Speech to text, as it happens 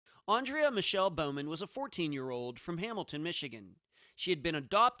Aundria Michelle Bowman was a 14-year-old from Hamilton, Michigan. She had been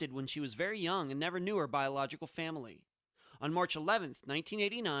adopted when she was very young and never knew her biological family. On March 11,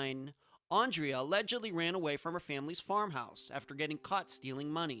 1989, Aundria allegedly ran away from her family's farmhouse after getting caught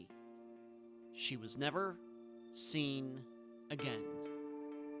stealing money. She was never seen again.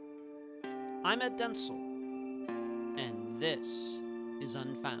 I'm Ed Densel, and this is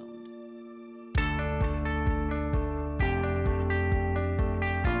Unfound.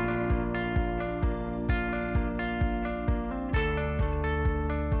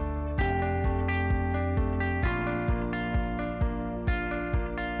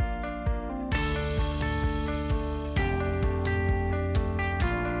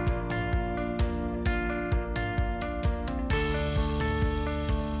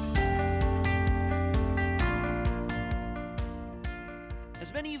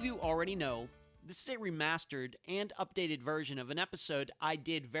 As many of you already know, this is a remastered and updated version of an episode I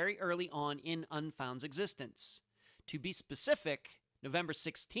did very early on in Unfound's existence. To be specific, November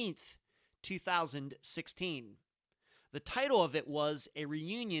 16th, 2016. The title of it was A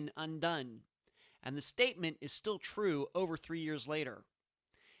Reunion Undone, and the statement is still true over 3 years later.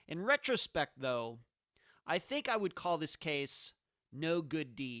 In retrospect, though, I think I would call this case No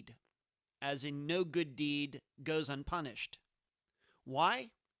Good Deed, as in no good deed goes unpunished. Why?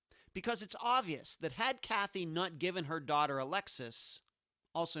 Because it's obvious that had Kathy not given her daughter Alexis,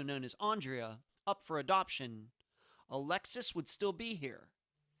 also known as Aundria, up for adoption, Alexis would still be here.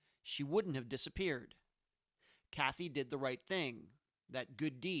 She wouldn't have disappeared. Kathy did the right thing, that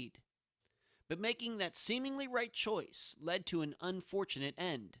good deed. But making that seemingly right choice led to an unfortunate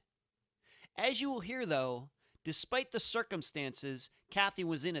end. As you will hear, though, despite the circumstances Kathy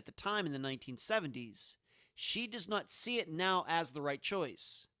was in at the time in the 1970s, she does not see it now as the right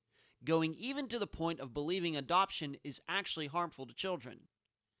choice, going even to the point of believing adoption is actually harmful to children,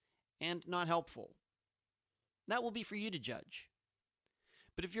 and not helpful. That will be for you to judge.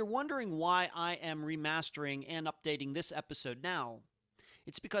 But if you're wondering why I am remastering and updating this episode now,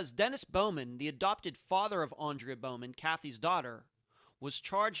 it's because Dennis Bowman, the adopted father of Aundria Bowman, Kathy's daughter, was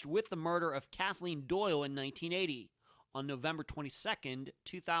charged with the murder of Kathleen Doyle in 1980 on November 22nd,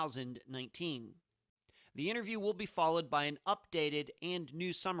 2019. The interview will be followed by an updated and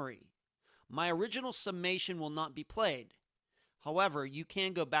new summary. My original summation will not be played. However, you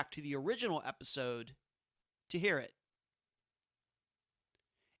can go back to the original episode to hear it.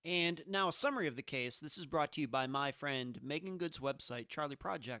 And now a summary of the case. This is brought to you by my friend Megan Good's website,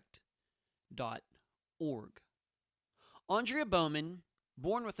 charleyproject.org. Aundria Bowman,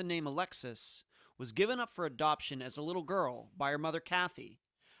 born with the name Alexis, was given up for adoption as a little girl by her mother Kathy,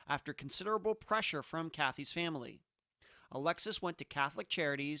 after considerable pressure from Kathy's family. Alexis went to Catholic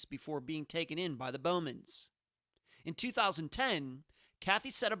Charities before being taken in by the Bowmans. In 2010, Kathy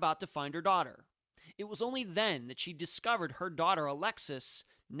set about to find her daughter. It was only then that she discovered her daughter Alexis,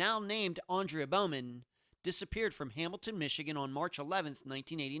 now named Aundria Bowman, disappeared from Hamilton, Michigan on March 11,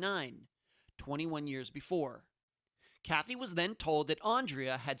 1989, 21 years before. Kathy was then told that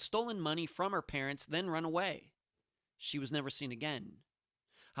Aundria had stolen money from her parents, then run away. She was never seen again.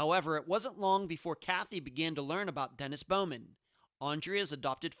 However, it wasn't long before Kathy began to learn about Dennis Bowman, Aundria's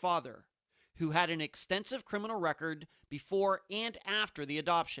adopted father, who had an extensive criminal record before and after the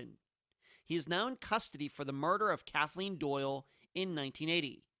adoption. He is now in custody for the murder of Kathleen Doyle in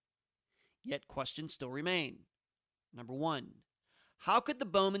 1980. Yet questions still remain. Number 1. How could the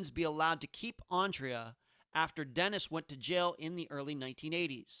Bowmans be allowed to keep Aundria after Dennis went to jail in the early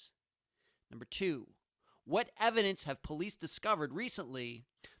 1980s? Number 2. What evidence have police discovered recently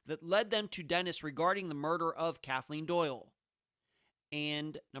that led them to Dennis regarding the murder of Kathleen Doyle?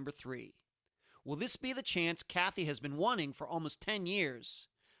 And number 3, will this be the chance Kathy has been wanting for almost 10 years?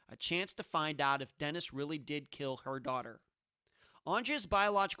 A chance to find out if Dennis really did kill her daughter. Aundria's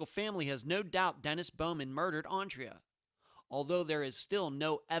biological family has no doubt Dennis Bowman murdered Aundria, although there is still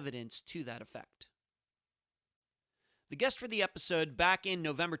no evidence to that effect. The guest for the episode back in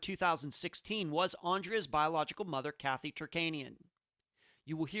November 2016 was Aundria's biological mother, Kathy Turkanian.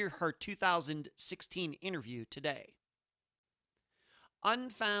 You will hear her 2016 interview today.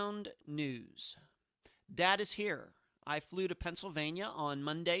 Unfound news. Dad is here. I flew to Pennsylvania on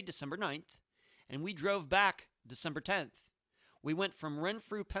Monday, December 9th, and we drove back December 10th. We went from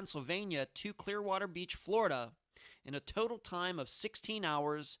Renfrew, Pennsylvania to Clearwater Beach, Florida in a total time of 16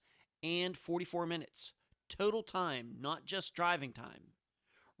 hours and 44 minutes. Total time, not just driving time.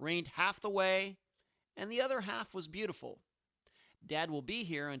 Rained half the way, and the other half was beautiful. Dad will be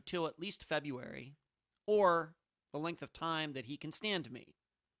here until at least February, or the length of time that he can stand me.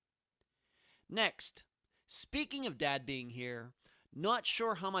 Next, speaking of Dad being here, Not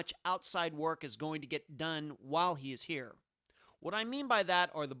sure how much outside work is going to get done while he is here. What I mean by that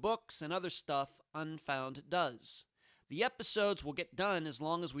are the books and other stuff Unfound does. The episodes will get done as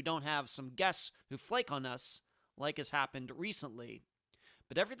long as we don't have some guests who flake on us, like has happened recently.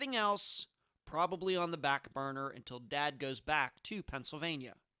 But everything else, probably on the back burner until Dad goes back to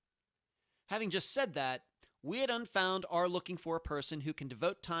Pennsylvania. Having just said that, we at Unfound are looking for a person who can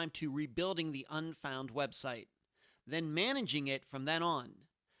devote time to rebuilding the Unfound website, then managing it from then on.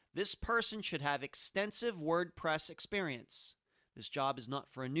 This person should have extensive WordPress experience. This job is not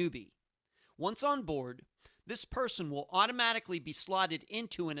for a newbie. Once on board, this person will automatically be slotted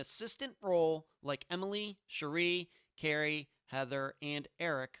into an assistant role like Emily, Cherie, Carrie, Heather, and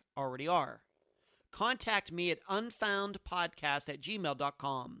Eric already are. Contact me at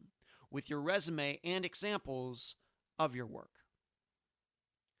unfoundpodcast@gmail.com with your resume and examples of your work.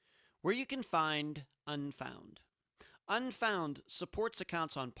 Where you can find Unfound. Unfound supports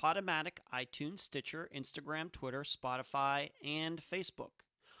accounts on Podomatic, iTunes, Stitcher, Instagram, Twitter, Spotify, and Facebook.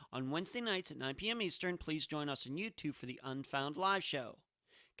 On Wednesday nights at 9 p.m. Eastern, please join us on YouTube for the Unfound live show.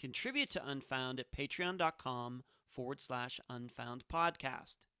 Contribute to Unfound at patreon.com/Unfound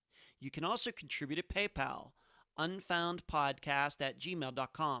Podcast. You can also contribute at PayPal,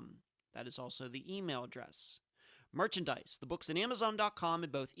 unfoundpodcast@gmail.com. That is also the email address. Merchandise, the books at Amazon.com in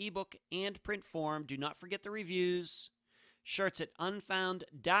both ebook and print form. Do not forget the reviews. Shirts at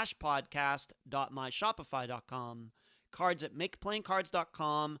unfound-podcast.myshopify.com. Cards at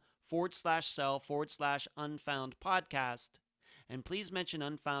makeplayingcards.com/sell/unfound podcast. And please mention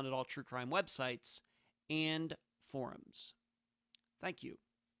Unfound at all true crime websites and forums. Thank you.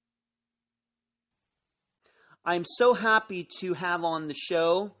 I'm so happy to have on the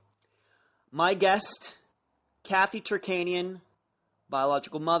show my guest, Kathy Turkanian,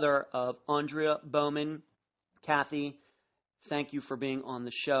 biological mother of Aundria Bowman. Kathy, thank you for being on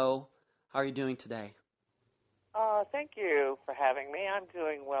the show. How are you doing today? Thank you for having me. I'm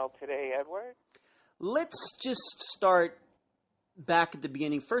doing well today, Edward. Let's just start back at the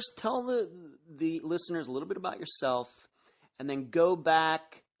beginning. First, tell the listeners a little bit about yourself, and then go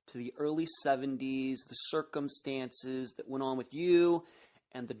back to the early 70s, the circumstances that went on with you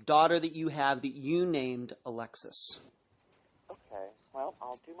and the daughter that you have that you named Alexis. Okay, well,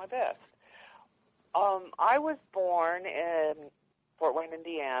 I'll do my best. I was born in Fort Wayne,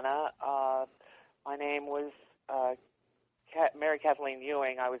 Indiana. My name was Mary Kathleen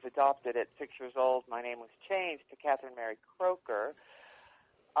Ewing. I was adopted at 6 years old. My name was changed to Catherine Mary Croker.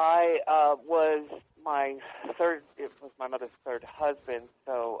 It was my mother's third husband,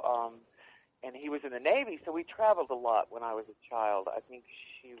 so, and he was in the Navy, so we traveled a lot when I was a child. I think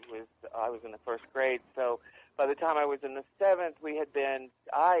I was in the first grade, so by the time I was in the seventh,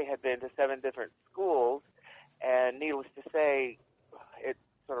 I had been to 7 different schools, and needless to say, it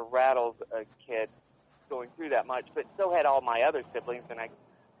sort of rattles a kid going through that much, but so had all my other siblings, and I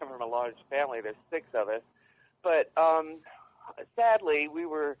come from a large family. There's 6 of us, but sadly, we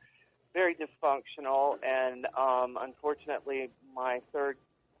were very dysfunctional, and unfortunately, my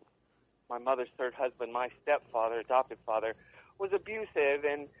mother's third husband, my stepfather, adopted father, was abusive,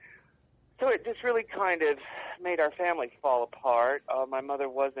 and so it just really kind of made our family fall apart. My mother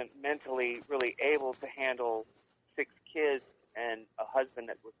wasn't mentally really able to handle 6 kids and a husband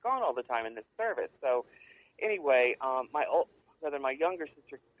that was gone all the time in this service. So anyway, my younger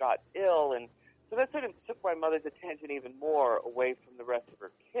sister got ill, and so that sort of took my mother's attention even more away from the rest of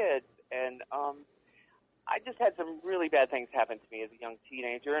her kids. And I just had some really bad things happen to me as a young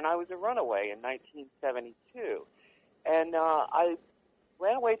teenager, and I was a runaway in 1972. And I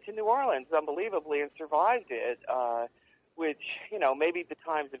ran away to New Orleans, unbelievably, and survived it, which, maybe the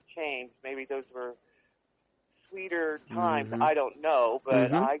times have changed. Maybe those were sweeter times. Mm-hmm. I don't know, but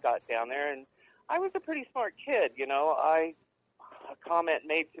mm-hmm. I got down there, and I was a pretty smart kid, a comment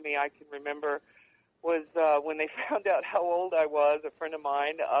made to me I can remember was when they found out how old I was, a friend of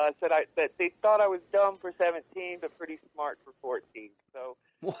mine said that they thought I was dumb for 17, but pretty smart for 14. So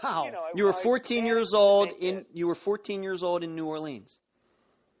wow, you were 14 years old in New Orleans.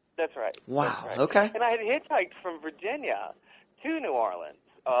 That's right. Wow. That's right. Okay. And I had hitchhiked from Virginia to New Orleans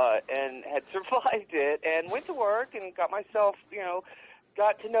and had survived it, and went to work and got myself,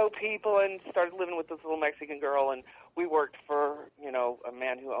 got to know people and started living with this little Mexican girl, and we worked for, a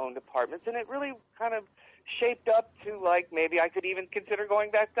man who owned apartments, and it really kind of shaped up to, maybe I could even consider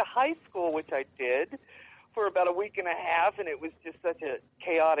going back to high school, which I did for about a week and a half, and it was just such a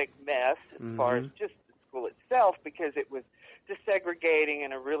chaotic mess as mm-hmm. far as just the school itself, because it was desegregating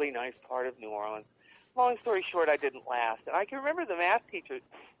in a really nice part of New Orleans. Long story short, I didn't last. And I can remember the math teacher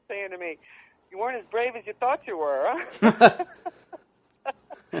saying to me, "You weren't as brave as you thought you were, huh?"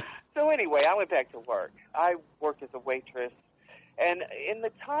 anyway, I went back to work. I worked as a waitress. And in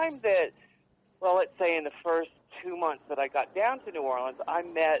the time that, well, let's say in the first 2 months that I got down to New Orleans, I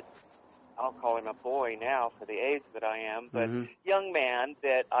met, I'll call him a boy now for the age that I am, but young man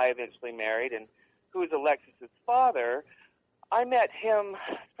that I eventually married and who was Alexis's father. I met him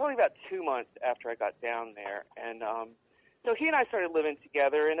probably about 2 months after I got down there. And so he and I started living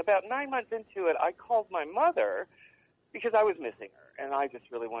together. And about 9 months into it, I called my mother because I was missing her. And I just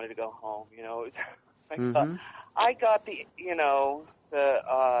really wanted to go home. You know, I got the, you know,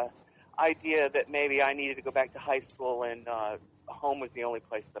 the idea that maybe I needed to go back to high school and home was the only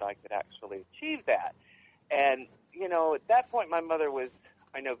place that I could actually achieve that. And, you know, at that point, my mother was,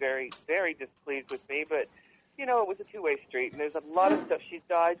 I know, very, very displeased with me, but you know, it was a two-way street, and there's a lot of stuff. She's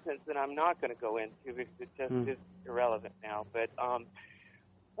died since then I'm not going to go into because it just is irrelevant now. But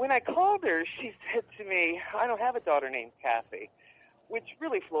when I called her, she said to me, I don't have a daughter named Kathy, which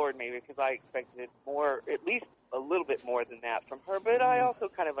really floored me because I expected more, at least a little bit more than that from her, but I also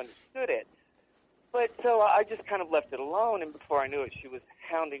kind of understood it. But so I just kind of left it alone, and before I knew it, she was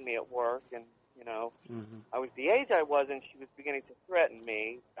hounding me at work, and, you know, I was the age I was, and she was beginning to threaten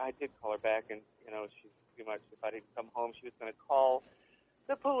me. I did call her back, and, you know, she pretty much, if I didn't come home, she was going to call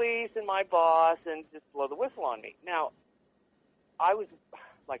the police and my boss and just blow the whistle on me. Now, I was,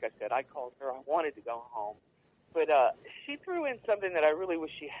 like I said, I called her. I wanted to go home. But she threw in something that I really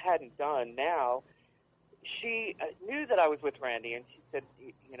wish she hadn't done. Now, she knew that I was with Randy, and she said,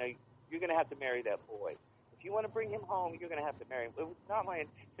 you know, you're going to have to marry that boy. If you want to bring him home, you're going to have to marry him. It was not my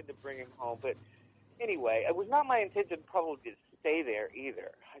intention to bring him home. But anyway, it was not my intention probably to stay there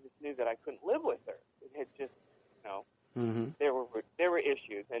either. I just knew that I couldn't live with her. It had just, you know, there were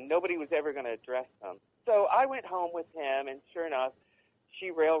issues, and nobody was ever going to address them. So I went home with him, and sure enough,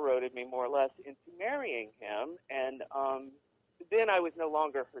 she railroaded me more or less into marrying him, and then I was no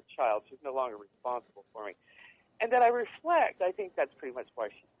longer her child. She was no longer responsible for me. And then I reflect, I think that's pretty much why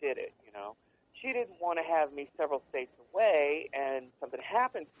she did it, you know. She didn't want to have me several states away, and something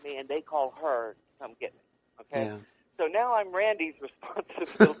happened to me, and they call her to come get me, okay? Yeah. So now I'm Randy's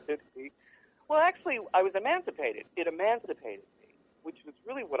responsibility. Well, actually, I was emancipated. It emancipated me, which was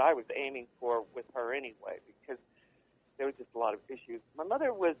really what I was aiming for with her anyway, because there was just a lot of issues. My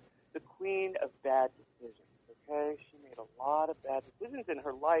mother was the queen of bad decisions, okay? She made a lot of bad decisions in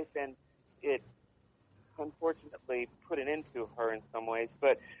her life, and it unfortunately put an end to her in some ways.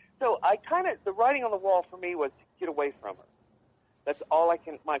 But so I kind of, the writing on the wall for me was to get away from her. That's all I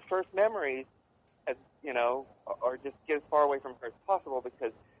can, my first memories, as, you know, are just get as far away from her as possible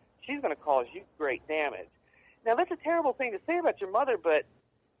because she's going to cause you great damage. Now, that's a terrible thing to say about your mother, but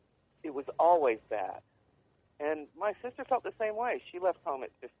it was always bad. And my sister felt the same way. She left home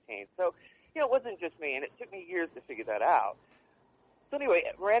at 15. So, you know, it wasn't just me, and it took me years to figure that out. So anyway,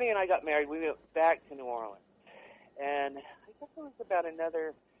 Randy and I got married. We went back to New Orleans. And I guess it was about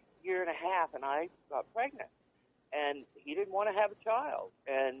another year and a half, and I got pregnant. And he didn't want to have a child.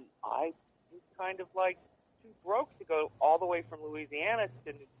 And I was kind of like too broke to go all the way from Louisiana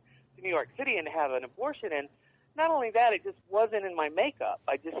to New York City and have an abortion. And not only that, it just wasn't in my makeup.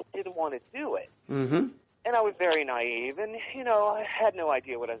 I just didn't want to do it. And I was very naive, and, you know, I had no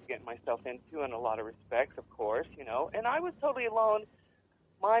idea what I was getting myself into in a lot of respects, of course, you know. And I was totally alone.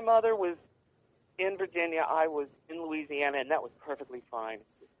 My mother was in Virginia. I was in Louisiana, and that was perfectly fine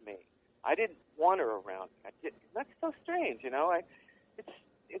with me. I didn't want her around. That's so strange, you know.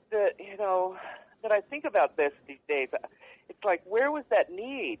 You know, that I think about this these days. It's like, where was that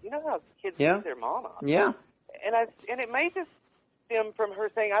need? You know how kids need their mama. Yeah. And it may just stem from her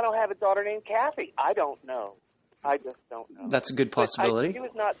saying, I don't have a daughter named Kathy. I don't know. I just don't know. That's a good possibility. She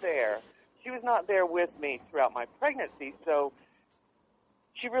was not there. She was not there with me throughout my pregnancy, so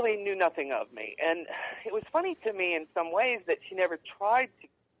she really knew nothing of me. And it was funny to me in some ways that she never tried to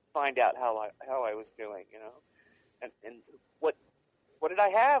find out how I was doing, you know. And what did I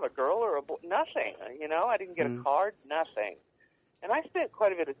have, a girl or a boy? Nothing, you know. I didn't get a card, nothing. And I spent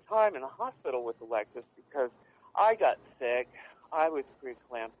quite a bit of time in the hospital with Alexis because I got sick. I was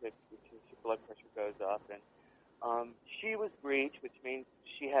preeclamptic, which is your blood pressure goes up, and she was breech, which means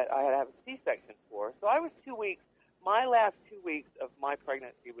I had to have a C-section for her. So I was 2 weeks. My last 2 weeks of my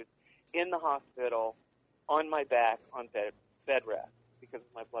pregnancy was in the hospital, on my back, on bed rest because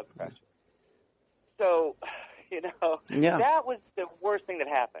of my blood pressure. So, you know, that was the worst thing that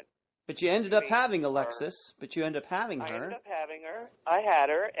happened. But you ended up having Alexis. But you ended up having her. I ended up having her. I had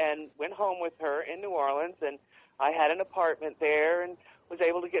her and went home with her in New Orleans, and I had an apartment there and was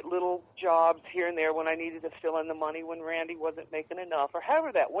able to get little jobs here and there when I needed to fill in the money when Randy wasn't making enough, or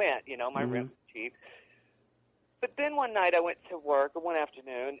however that went. You know, my rent was cheap. But then one night I went to work, one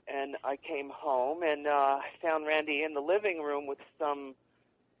afternoon, and I came home and found Randy in the living room with some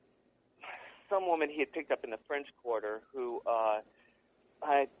woman he had picked up in the French Quarter who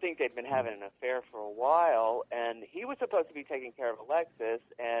I think they'd been having an affair for a while, and he was supposed to be taking care of Alexis,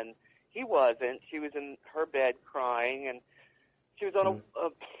 and he wasn't. She was in her bed crying, and she was on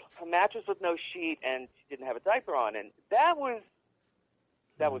a mattress with no sheet, and she didn't have a diaper on, and that was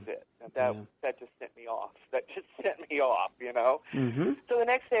it. That just sent me off. That just sent me off, you know. Mm-hmm. So the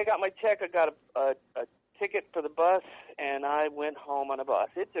next day I got my check. I got a ticket for the bus, and I went home on a bus.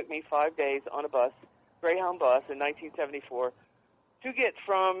 It took me 5 days on a bus, Greyhound bus, in 1974, to get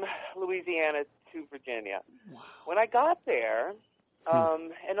from Louisiana to Virginia. Wow. When I got there,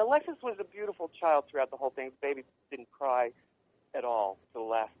 and Alexis was a beautiful child throughout the whole thing. The baby didn't cry at all for the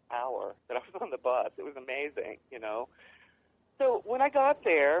last hour that I was on the bus. It was amazing, you know. So when I got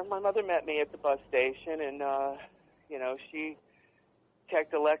there, my mother met me at the bus station, and, you know, she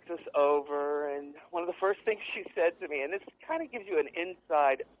checked Alexis over, and one of the first things she said to me, and this kind of gives you an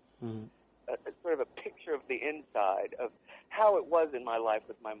inside, sort of a picture of the inside of how it was in my life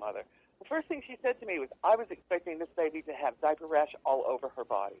with my mother. The first thing she said to me was, I was expecting this baby to have diaper rash all over her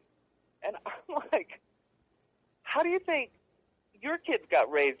body. And I'm like, how do you think your kids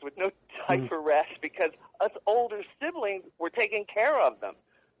got raised with no diaper rash because us older siblings were taking care of them?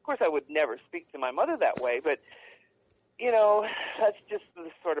 Of course, I would never speak to my mother that way, but, you know, that's just the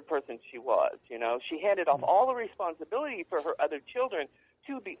sort of person she was, you know. She handed off all the responsibility for her other children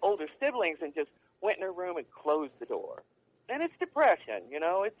to the older siblings and just went in her room and closed the door. And it's depression, you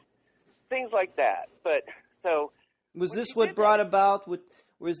know, it's things like that. But so was this what brought about?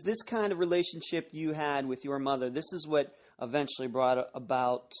 Was this kind of relationship you had with your mother? This is what eventually brought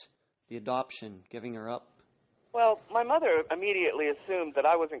about the adoption, giving her up. Well, my mother immediately assumed that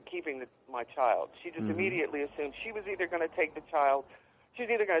I wasn't keeping my child. She just immediately assumed she was either going to take the child, she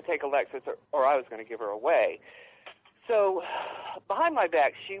was either going to take Alexis, or I was going to give her away. So behind my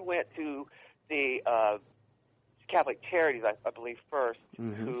back, she went to the Catholic Charities, I believe, first,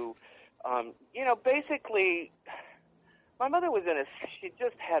 who, you know, basically, my mother was she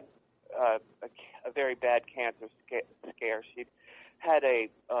just had a very bad cancer scare. She'd had a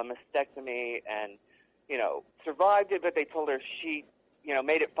mastectomy and, you know, survived it, but they told her she, you know,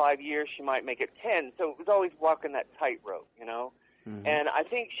 made it 5 years, she might make it 10. So it was always walking that tightrope, you know. And I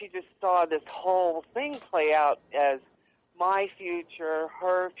think she just saw this whole thing play out as my future,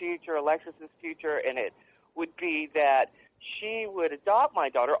 her future, Alexis's future, and it would be that she would adopt my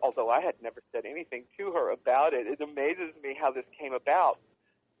daughter, although I had never said anything to her about it. It amazes me how this came about.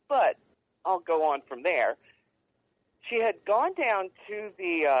 But I'll go on from there. She had gone down to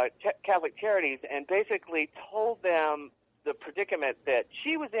the Catholic Charities and basically told them the predicament that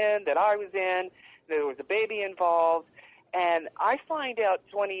she was in, that I was in, there was a baby involved. And I find out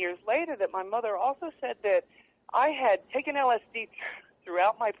 20 years later that my mother also said that I had taken LSD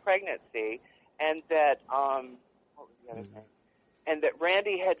throughout my pregnancy, and that what was the other thing? And that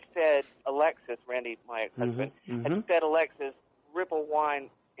Randy had fed Alexis, Randy, my ex-husband, had fed Alexis Ripple wine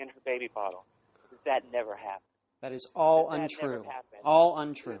in her baby bottle. That never happened. That is all untrue. All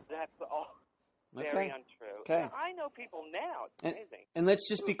untrue. That's all very untrue. Okay. Now, I know people now. It's amazing. And let's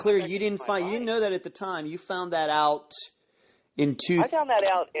just be clear, you didn't know that at the time. You found that out in I found that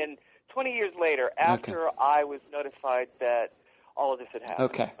out in 20 years later after I was notified that all of this had happened.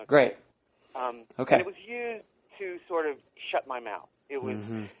 Okay. Great. And it was used to sort of shut my mouth. It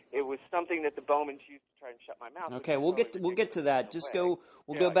was something that the Bowmans used to try and shut my mouth. Okay, we'll get to that.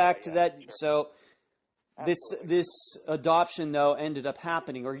 We'll go back to that. Sure. So this adoption though ended up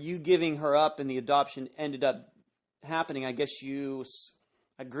happening, or you giving her up and the adoption ended up happening. I guess you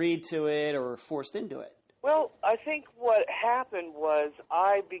agreed to it or forced into it. Well, I think what happened was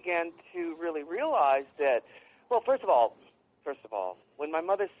I began to really realize that, well, first of all, when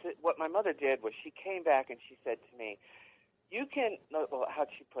what my mother did was she came back and she said to me, how'd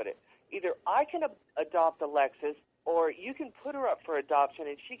she put it? Either I can adopt Alexis or you can put her up for adoption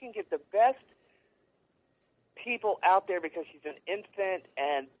and she can get the best people out there because she's an infant,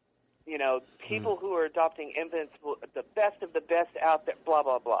 and, you know, people who are adopting infants, the best of the best out there, blah,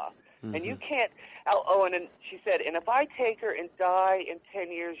 blah, blah. And you can't, and then she said, and if I take her and die in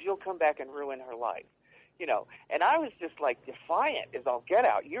 10 years, you'll come back and ruin her life. You know, and I was just like defiant as all get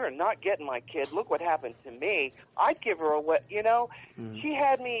out. You're not getting my kid. Look what happened to me. I'd give her away, you know. She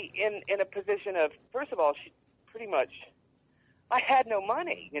had me in a position of, first of all, she pretty much, I had no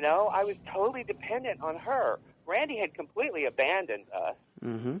money, you know. I was totally dependent on her. Randy had completely abandoned us.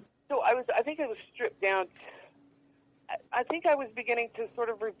 So I think I was stripped down. I think I was beginning to sort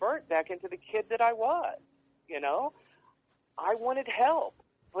of revert back into the kid that I was, I wanted help,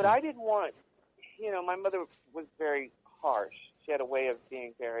 but I didn't want, my mother was very harsh. She had a way of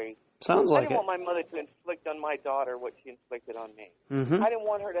being very... Sounds like I didn't want my mother to inflict on my daughter what she inflicted on me. Mm-hmm. I didn't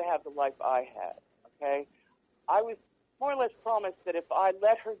want her to have the life I had, okay? I was more or less promised that if I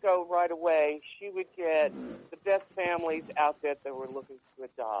let her go right away, she would get the best families out there that were looking to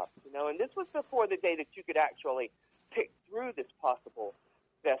adopt, and this was before the day that you could actually pick through this possible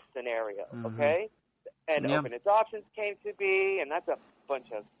best scenario, okay? And open adoptions came to be, and that's a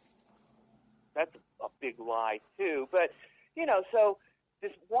big lie too. But, so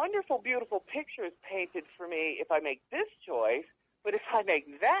this wonderful, beautiful picture is painted for me if I make this choice, but if I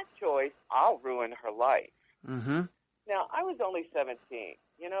make that choice, I'll ruin her life. Mm-hmm. Now, I was only 17,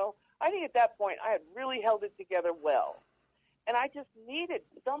 I think at that point I had really held it together well. And I just needed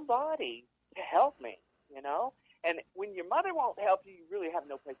somebody to help me, And when your mother won't help you, you really have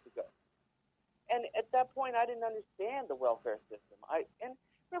no place to go. And at that point, I didn't understand the welfare system. And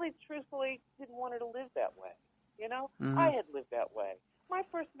really, truthfully, didn't want her to live that way, I had lived that way. My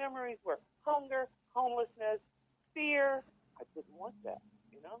first memories were hunger, homelessness, fear. I didn't want that,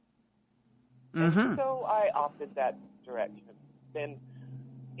 And so I opted that direction. And,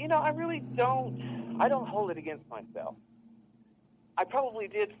 I really I don't hold it against myself. I probably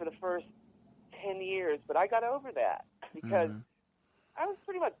did for the first 10 years, but I got over that because I was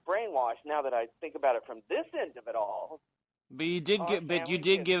pretty much brainwashed now that I think about it from this end of it all. But you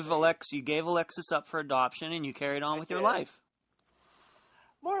did give Alexis up for adoption, and you carried on with your life.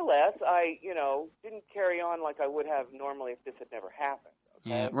 More or less, I, didn't carry on like I would have normally if this had never happened. Okay?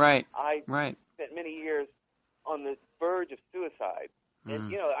 Yeah, right. I spent many years on the verge of suicide.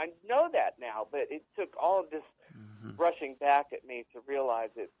 And, I know that now, but it took all of this rushing back at me to realize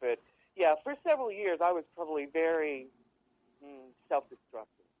it. But, yeah, for several years, I was probably very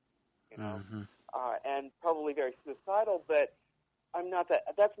self-destructive, and probably very suicidal, but I'm not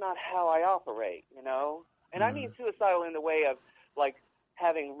that's not how I operate, And I mean suicidal in the way of, like,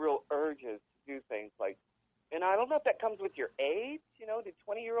 having real urges to do things like, and I don't know if that comes with your age, do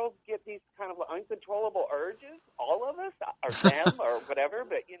 20-year-olds get these kind of uncontrollable urges? All of us, or them, or whatever,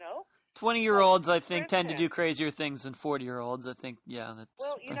 but, 20-year-olds, I think, tend to do crazier things than 40-year-olds. I think, yeah. That's,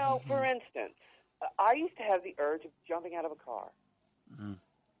 well, for instance, I used to have the urge of jumping out of a car.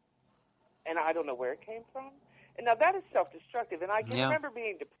 And I don't know where it came from. And now that is self-destructive, and I can remember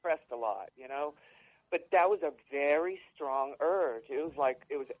being depressed a lot, But that was a very strong urge. It was like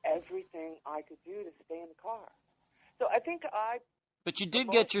it was everything I could do to stay in the car. So I think But you did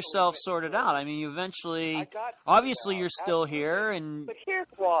get yourself sorted out. I mean, you eventually... Obviously, you're still here, and... But here's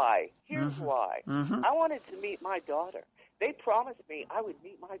why. Why. I wanted to meet my daughter. They promised me I would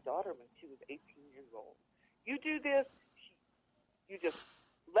meet my daughter when she was 18 years old. You do this, you just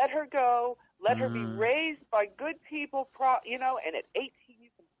let her go, let her be raised by good people, and at 18 you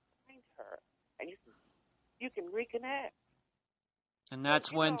can find her, and you can reconnect. And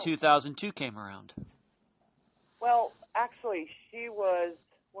that's when 2002 came around. Well, actually, she was,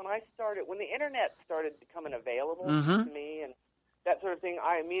 when the internet started becoming available to me and that sort of thing,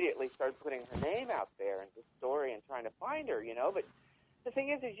 I immediately started putting her name out there in the story and trying to find her, But the thing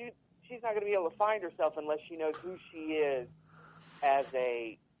is she's not going to be able to find herself unless she knows who she is as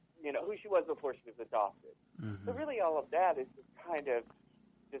a, who she was before she was adopted. So really all of that is just kind of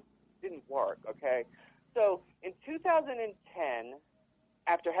just didn't work, okay? So in 2010,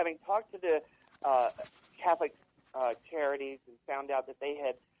 after having talked to the Catholic charities and found out that they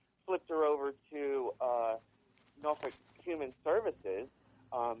had flipped her over to Norfolk Human Services,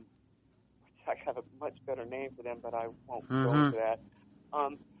 which I have a much better name for them, but I won't go into that.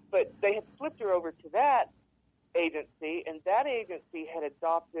 But they had flipped her over to that agency, and that agency had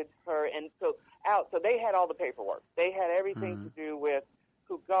adopted her, and so they had all the paperwork. They had everything to do with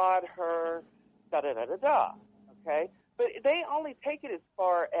who got her, da-da-da-da-da, okay? But they only take it as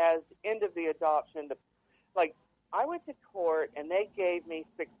far as end of the adoption. I went to court, and they gave me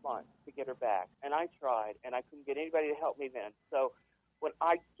 6 months to get her back, and I tried, and I couldn't get anybody to help me then. So when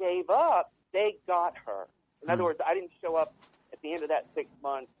I gave up, they got her. In other words, I didn't show up at the end of that 6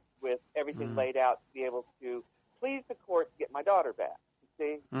 months with everything laid out to be able to please the court to get my daughter back.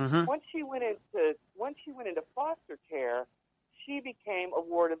 You see, once she went into foster care, she became a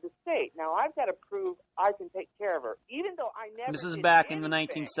ward of the state. Now I've got to prove I can take care of her, even though I never. This is did back anything. in the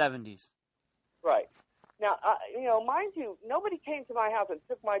 1970s. Right. Now, mind you, nobody came to my house and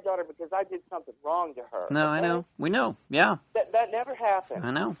took my daughter because I did something wrong to her. No, okay? I know. We know. Yeah. That never happened. I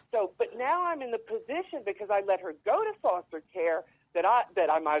know. So, but now I'm in the position because I let her go to foster care that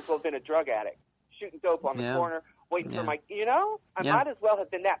I might as well have been a drug addict, shooting dope on the corner, waiting for my, you know? I might as well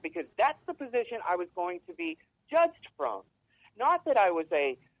have been that, because that's the position I was going to be judged from. Not that I was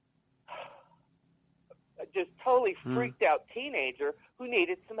a just totally freaked out teenager who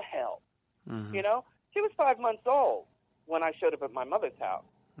needed some help. You know? She was 5 months old when I showed up at my mother's house.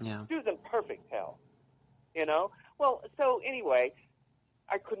 Yeah. She was in perfect health. You know? Well, so anyway,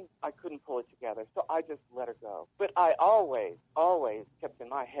 I couldn't pull it together, so I just let her go. But I always kept in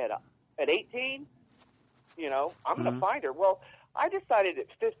my head, at 18, you know, I'm going to find her. Well, I decided at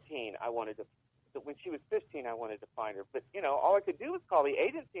 15 when she was 15, I wanted to find her. But, you know, all I could do was call the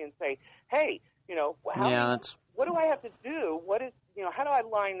agency and say, hey, you know, what do I have to do? How do I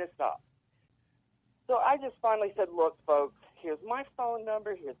line this up? So I just finally said, look, folks, here's my phone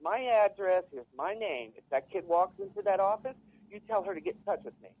number, here's my address, here's my name. If that kid walks into that office, you tell her to get in touch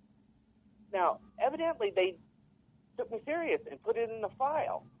with me. Now, evidently, they took me serious and put it in the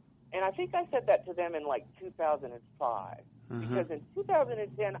file. And I think I said that to them in like 2005. Because in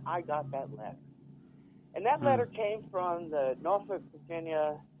 2010, I got that letter. And that letter came from the Norfolk,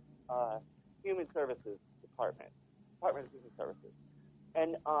 Virginia Human Services Department of Human Services.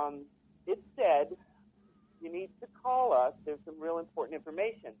 And it said, you need to call us. There's some real important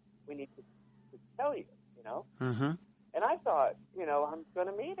information we need to tell you, you know. And I thought, you know, I'm going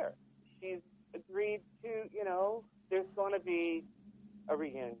to meet her. She's agreed to, you know, there's going to be a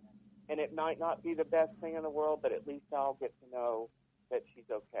reunion. And it might not be the best thing in the world, but at least I'll get to know that she's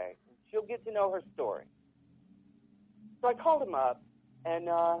okay. And she'll get to know her story. So I called him up, and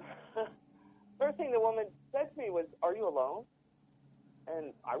first thing the woman said to me was, are you alone?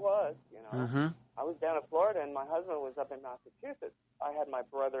 And I was, you know. I was down in Florida, and my husband was up in Massachusetts. I had my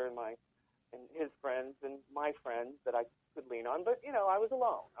brother and his friends and my friends that I could lean on. But, you know, I was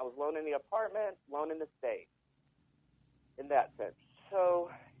alone. I was alone in the apartment, alone in the state, in that sense.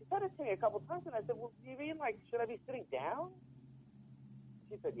 So he said it to me a couple times, and I said, well, do you mean, like, should I be sitting down?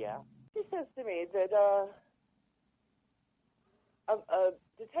 She said, yeah. She says to me that a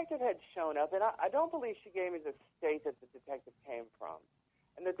detective had shown up, and I don't believe she gave me the state that the detective came from,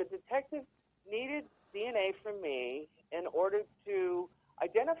 and that the detective needed DNA from me in order to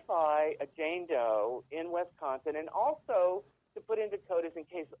identify a Jane Doe in Wisconsin, and also to put into CODIS in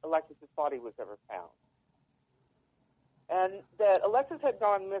case Alexis's body was ever found. And that Alexis had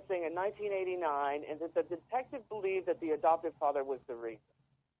gone missing in 1989, and that the detective believed that the adoptive father was the reason.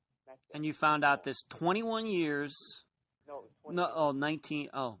 And you found out this 21 years. No, it was 20 No, years. oh, 19.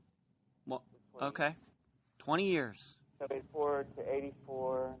 Oh, well, okay. 20 years. 74 to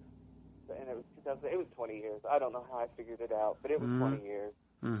 84, and it was 2000. It was 20 years. I don't know how I figured it out, but it was 20 years.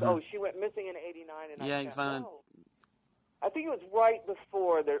 So she went missing in 89, and yeah, you found. I think it was right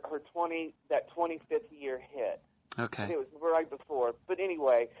before that 25th year hit. Okay. It was right before. But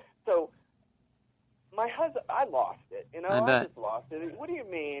anyway, so my husband, I lost it. You know, I just lost it. What do you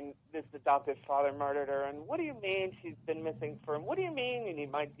mean this adoptive father murdered her? And what do you mean she's been missing from? What do you mean you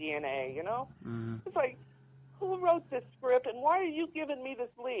need my DNA? You know, it's like, who wrote this script, and why are you giving me this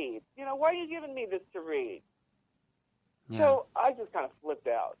lead? You know, why are you giving me this to read? Yeah. So I just kind of flipped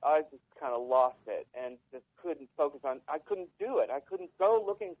out. I just kind of lost it and just couldn't focus on. I couldn't do it. I couldn't go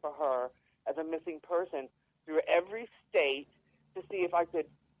looking for her as a missing person through every state to see if I could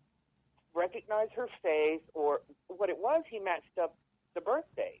recognize her face, or what it was, he matched up the birth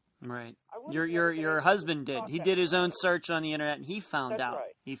date. Right. Your husband did. He did his own search on the internet, and he found out.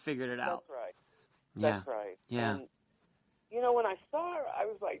 Right. He figured it out. That's right. Yeah. That's right. Yeah. And, you know, when I saw her, I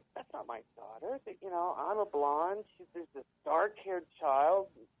was like, that's not my daughter. You know, I'm a blonde. There's this dark-haired child,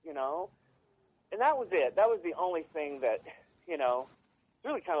 you know. And that was it. That was the only thing that, you know,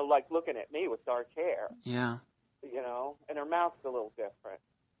 really kind of like looking at me with dark hair. Yeah. You know, and her mouth's a little different.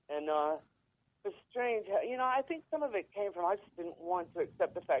 And it's strange. You know, I think some of it came from I just didn't want to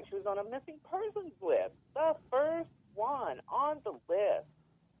accept the fact she was on a missing persons list. The first one on the list.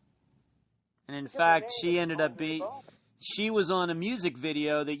 And in fact, she ended up being... She was on a music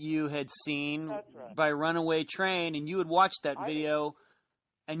video that you had seen by Runaway Train, and you had watched that video,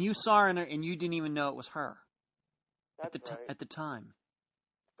 and you saw her, and you didn't even know it was her at the time.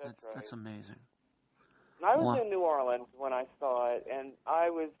 That's amazing. I was in New Orleans when I saw it, and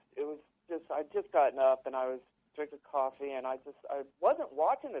I'd just gotten up, and I was drinking coffee, and I wasn't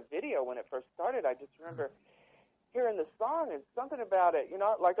watching the video when it first started. I just remember hearing the song, and something about it, you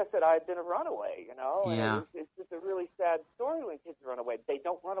know, like I said, I had been a runaway, you know, and it's just a really sad story when kids run away. They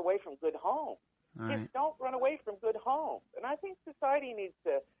don't run away from good homes. Right. Kids don't run away from good homes. And I think society needs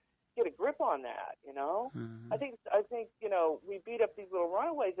to get a grip on that, you know. I think, you know, we beat up these little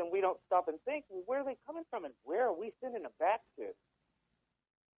runaways, and we don't stop and think, well, where are they coming from, and where are we sending them back to?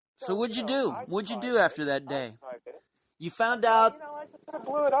 So what'd you do? What'd you do after that day? You found I out. I just sort of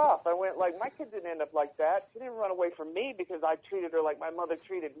blew it off. I went like, my kid didn't end up like that. She didn't run away from me because I treated her like my mother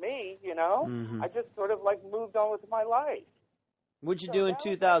treated me. Mm-hmm. I just sort of like moved on with my life. What'd you do in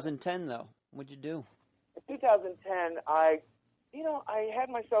 2010 though? What'd you do? In 2010, I had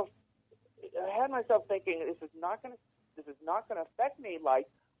myself thinking this is not going to affect me like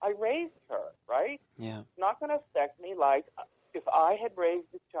I raised her, right? Yeah. It's not going to affect me like if I had raised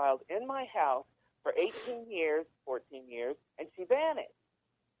a child in my house for 18 years, 14 years, and she vanished.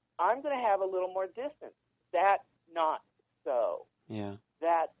 I'm going to have a little more distance. That's not so. Yeah.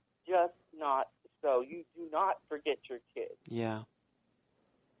 That's just not so. You do not forget your kid. Yeah.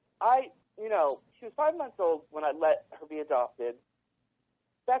 She was 5 months old when I let her be adopted.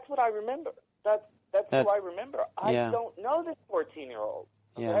 That's what I remember. That's who I remember. Yeah. I don't know this 14-year-old.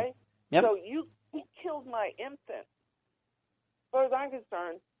 Okay? Yeah. Yep. So you killed my infant. As far as I'm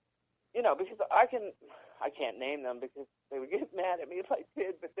concerned, because I can't name them because they would get mad at me if I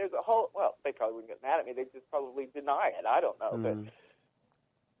did, but there's a whole, they probably wouldn't get mad at me, they'd just probably deny it. I don't know. But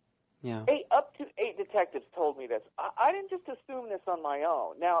yeah. Up to 8 detectives told me this. I didn't just assume this on my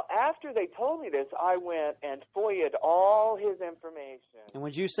own. Now, after they told me this, I went and FOIA'd all his information. And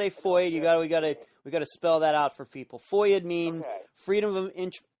when you say FOIA, we got to spell that out for people. FOIA means Freedom of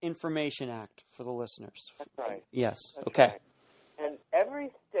Information Act for the listeners. That's right. Yes. That's okay. Right. And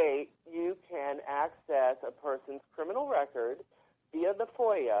every state, you can access a person's criminal record via the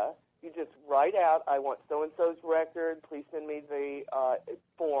FOIA. You just write out, I want so-and-so's record. Please send me the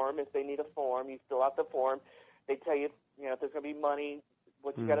form. If they need a form, you fill out the form. They tell you, if there's going to be money,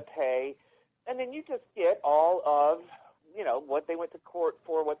 what you got to pay. And then you just get all of, what they went to court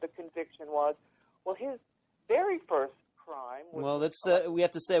for, what the conviction was. Well, his very first crime was... Well, we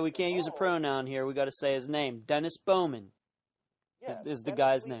have to say we can't use a pronoun here. We got to say his name. Dennis Bowman is the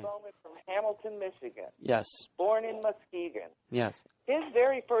guy's name. Bowman from Hamilton, Michigan. Yes. Born in Muskegon. Yes. His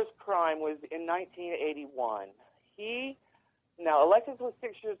very first crime was in 1981. Alexis was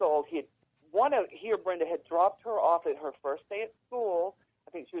 6 years old. He or Brenda had dropped her off at her first day at school.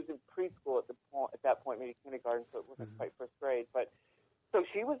 I think she was in preschool at that point, maybe kindergarten, so it wasn't quite first grade. But so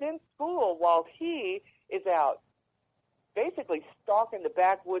she was in school while he is out basically stalking the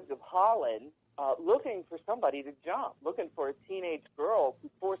backwoods of Holland, looking for somebody to jump, looking for a teenage girl to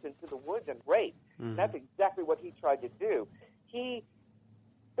force into the woods and rape. And that's exactly what he tried to do. He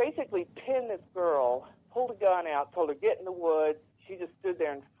basically pinned this girl, pulled a gun out, told her, get in the woods. She just stood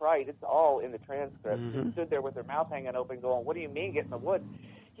there in fright. It's all in the transcript. She stood there with her mouth hanging open going, what do you mean get in the woods?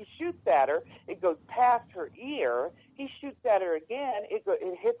 He shoots at her. It goes past her ear. He shoots at her again. It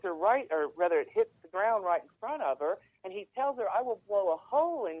hits her it hits the ground right in front of her. And he tells her, I will blow a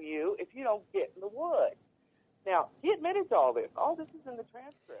hole in you if you don't get in the woods. Now, he admitted to all this. All this is in the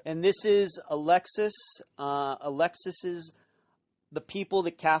transcript. And this is Alexis. Alexis's, the people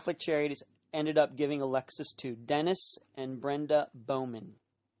that Catholic Charities ended up giving Alexis to, Dennis and Brenda Bowman.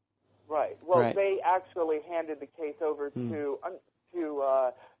 Right. Well, they actually handed the case over to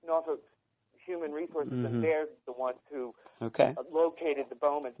Norfolk Human Resources, and they're the ones who located the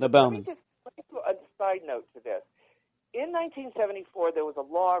Bowmans. The Bowmans. Let me do a side note to this. In 1974, there was a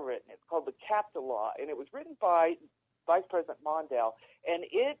law written. It's called the CAPTA Law, and it was written by Vice President Mondale, and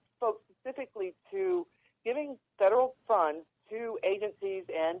it spoke specifically to giving federal funds to agencies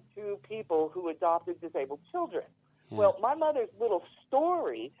and to people who adopted disabled children. Yeah. Well, my mother's little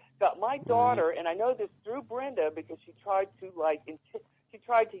story got my daughter, and I know this through Brenda because she tried to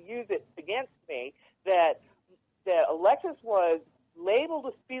use it against me, that Alexis was labeled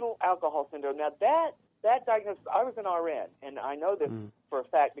with fetal alcohol syndrome. Now that diagnosis, I was an RN, and I know this for a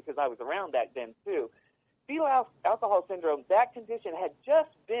fact because I was around back then too. Fetal alcohol syndrome, that condition had just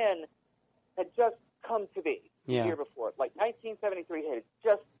come to be the year before. Like 1973 had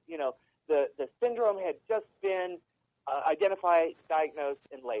just, the syndrome had just been identified, diagnosed,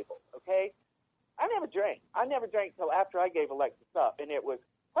 and labeled, okay? I never drank. I never drank until after I gave Alexis up, and it was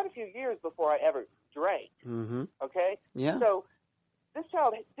quite a few years before I ever drank, okay? Yeah. So this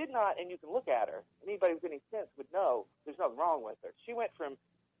child did not, and you can look at her, anybody with any sense would know there's nothing wrong with her. She went from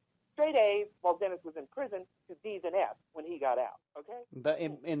straight A's while Dennis was in prison to D's and F's when he got out, okay? But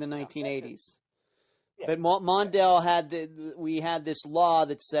in the 1980s. Yeah. But Mondale we had this law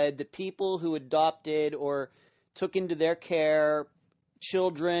that said that people who adopted or took into their care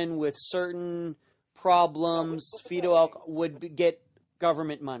children with certain problems, fetal alcohol, would get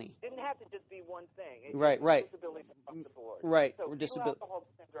government money. Didn't have to just be one thing. Right. Disability across the board. Right. So fetal alcohol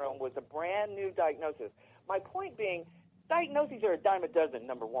syndrome was a brand new diagnosis. My point being, diagnoses are a dime a dozen,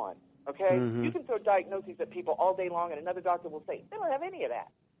 number one. Okay? You can throw diagnoses at people all day long, and another doctor will say, they don't have any of that.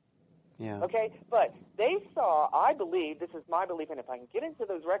 Yeah. Okay? But they saw, I believe, this is my belief, and if I can get into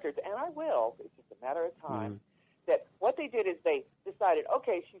those records, and I will, it's just a matter of time, that what they did is they decided,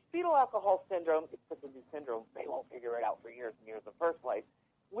 okay, she's fetal alcohol syndrome. It's such a new syndrome, they won't figure it out for years and years in the first place.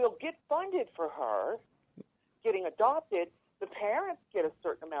 We'll get funded for her getting adopted. The parents get a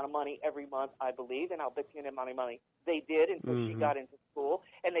certain amount of money every month, I believe, and I'll bet you any money they did until she got into school,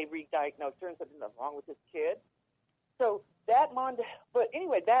 and they re-diagnosed her and said, there's nothing wrong with this kid. So but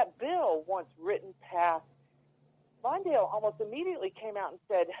anyway, that bill, once written past, Mondale almost immediately came out and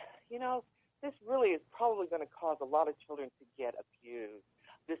said, this really is probably going to cause a lot of children to get abused,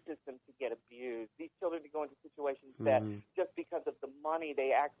 this system to get abused, these children to go into situations that just because of the money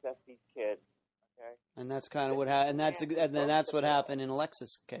they access these kids. Okay? And that's kind of what happened. And that's what happened in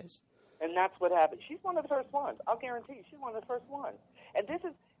Alexis' case. And that's what happened. She's one of the first ones. I'll guarantee you, she's one of the first ones. And this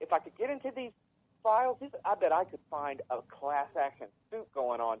is, if I could get into these files, I bet I could find a class action suit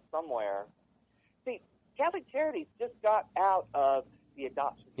going on somewhere. See, Catholic Charities just got out of the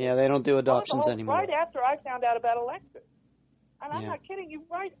adoption. Yeah, they don't do adoptions anymore. Right after I found out about Alexis. And I'm not kidding you,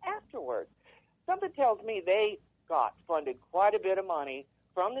 right afterwards. Something tells me they got funded quite a bit of money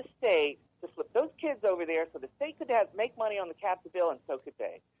from the state to flip those kids over there so the state could make money on the captive bill, and so could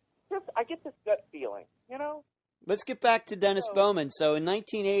they. I get this gut feeling, Let's get back to Dennis Bowman. So in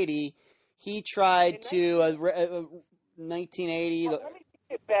 1980, he tried to... 1980... Let me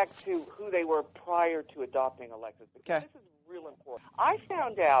get back to who they were prior to adopting Alexis, because this is real important. I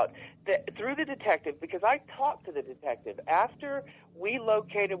found out that through the detective, because I talked to the detective. After we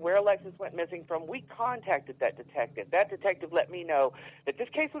located where Alexis went missing from, we contacted that detective. That detective let me know that this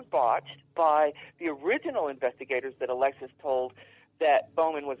case was botched by the original investigators that Alexis told that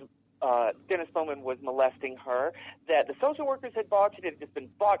Dennis Bowman was molesting her, that the social workers had botched it. It had just been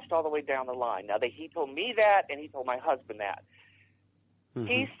botched all the way down the line. Now, he told me that, and he told my husband that.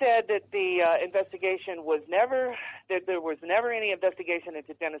 He said that the investigation was that there was never any investigation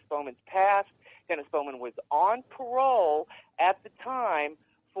into Dennis Bowman's past. Dennis Bowman was on parole at the time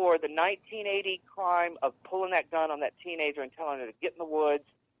for the 1980 crime of pulling that gun on that teenager and telling her to get in the woods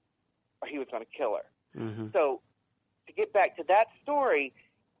or he was going to kill her. So to get back to that story,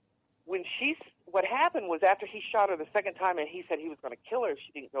 what happened was after he shot her the second time and he said he was going to kill her if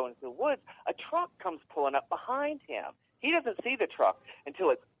she didn't go into the woods, a truck comes pulling up behind him. He doesn't see the truck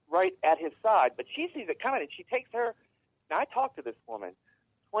until it's right at his side, but she sees it coming, and she takes her. Now, I talked to this woman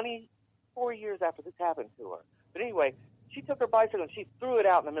 24 years after this happened to her. But anyway, she took her bicycle and she threw it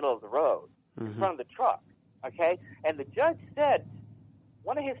out in the middle of the road in front of the truck, okay? And the judge said,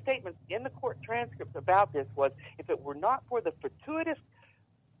 one of his statements in the court transcripts about this was, if it were not for the fortuitous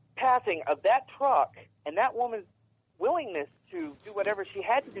passing of that truck and that woman's willingness to do whatever she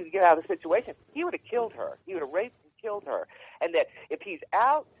had to do to get out of the situation, he would have killed her. He would have raped and killed her. And that if he's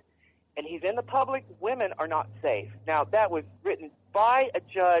out and he's in the public, women are not safe. Now, that was written by a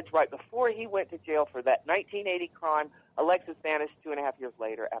judge right before he went to jail for that 1980 crime. Alexis vanished 2.5 years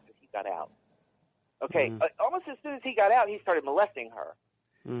later after he got out. Okay, almost as soon as he got out, he started molesting her.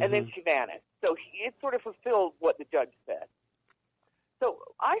 And then she vanished. So it sort of fulfilled what the judge said. So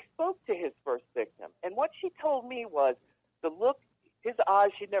I spoke to his first victim, and what she told me was the look, his eyes,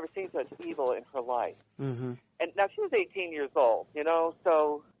 she'd never seen such evil in her life. And now she was 18 years old,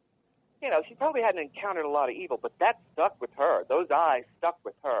 so, she probably hadn't encountered a lot of evil, but that stuck with her. Those eyes stuck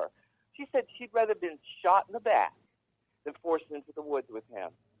with her. She said she'd rather been shot in the back than forced into the woods with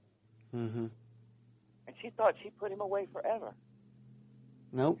him. And she thought she'd put him away forever.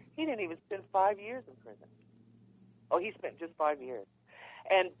 Nope. He didn't even spend 5 years in prison. Oh, he spent just 5 years.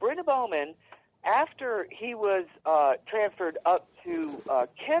 And Brenda Bowman, after he was transferred up to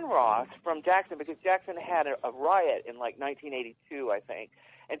Kenross from Jackson, because Jackson had a riot in like 1982, I think.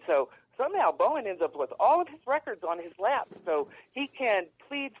 And so somehow Bowman ends up with all of his records on his lap, so he can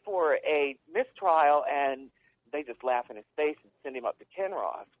plead for a mistrial, and they just laugh in his face and send him up to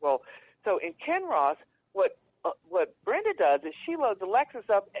Kenross. Well, so in Kenross, what Brenda does is she loads Alexis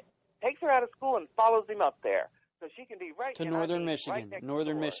up, takes her out of school, and follows him up there. So she can be right to Northern Michigan,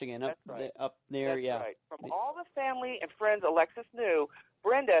 right Michigan, up there, That's yeah. Right. From all the family and friends Alexis knew,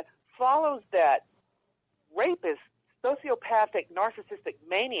 Brenda follows that rapist, sociopathic, narcissistic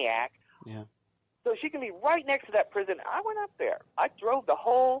maniac. Yeah. So she can be right next to that prison. I went up there. I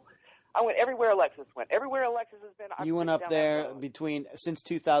went everywhere Alexis went. Everywhere Alexis has been. You went up there since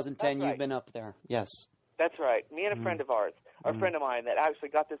 2010. That's right. You've been up there. Yes. That's right. Me and a friend of ours, a friend of mine that actually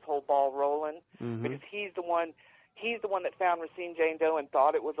got this whole ball rolling, because he's the one that found Racine Jane Doe and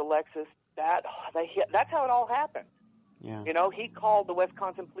thought it was Alexis. That's how it all happened. Yeah. You know, he called the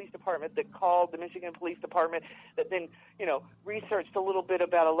Wisconsin Police Department that called the Michigan Police Department that then, you know, researched a little bit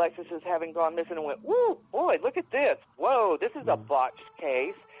about Alexis's having gone missing and went, woo, boy, look at this. Whoa, this is a botched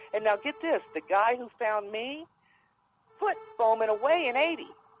case. And now get this, the guy who found me put Bowman away in 80.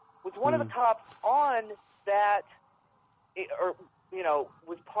 Was one of the cops on that, or, you know,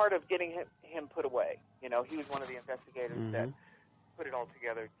 was part of getting him put away. You know, he was one of the investigators that put it all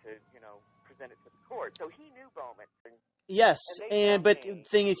together to, you know, present it to the court. So he knew Bowman. Yes, but the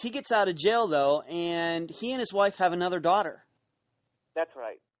thing is, he gets out of jail, though, and he and his wife have another daughter. That's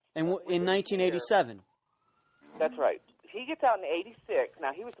right. And in 1987. That's right. He gets out in 86.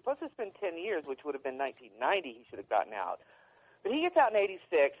 Now, he was supposed to spend 10 years, which would have been 1990 he should have gotten out. But he gets out in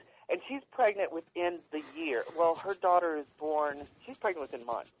 86, and she's pregnant within the year. Well, her daughter is born, she's pregnant within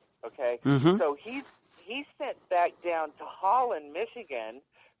months, okay? So he's sent back down to Holland, Michigan,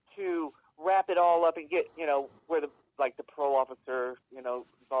 to wrap it all up and get, you know, where the parole officer, you know,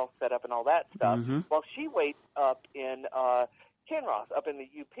 is all set up and all that stuff, while she waits up in Kinross, up in the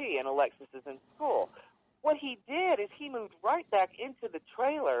UP, and Alexis is in school. What he did is he moved right back into the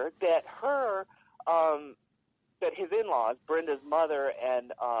trailer that that his in-laws, Brenda's mother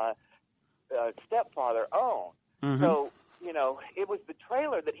and stepfather, owned. So, you know, it was the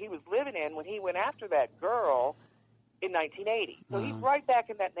trailer that he was living in when he went after that girl in 1980. So he's right back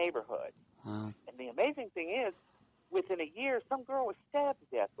in that neighborhood. And the amazing thing is, within a year, some girl was stabbed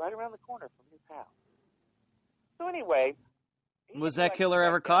to death right around the corner from his house. So anyway, was that killer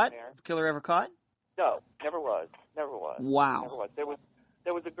ever caught? Killer ever caught? No, never was. Never was. Wow. Never was.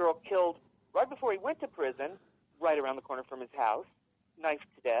 There was a girl killed right before he went to prison, right around the corner from his house, knifed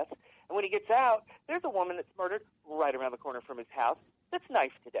to death. And when he gets out, there's a woman that's murdered right around the corner from his house that's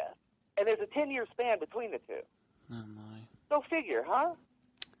knifed to death. And there's a 10-year span between the two. Oh, my. Go figure, huh?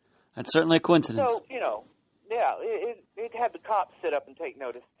 That's certainly a coincidence. So, you know, yeah, it had the cops sit up and take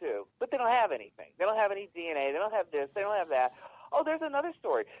notice, too. But they don't have anything. They don't have any DNA. They don't have this. They don't have that. Oh, there's another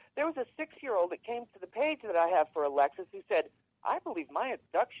story. There was a 6-year-old that came to the page that I have for Alexis who said, I believe my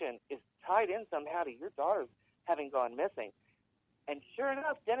abduction is tied in somehow to your daughter's having gone missing. And sure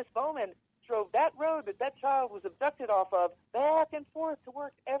enough, Dennis Bowman drove that road that child was abducted off of back and forth to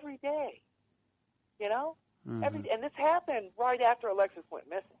work every day. You know? And this happened right after Alexis went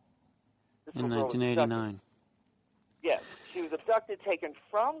missing. In 1989. Yes. She was abducted, taken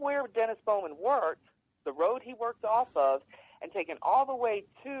from where Dennis Bowman worked, the road he worked off of, and taken all the way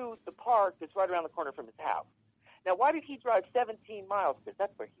to the park that's right around the corner from his house. Now, why did he drive 17 miles? Because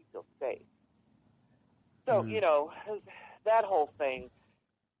that's where he feels safe. So, you know, that whole thing.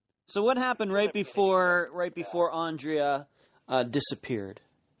 So what happened right before Aundria disappeared?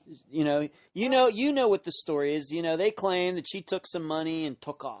 You know what the story is. You know, they claim that she took some money and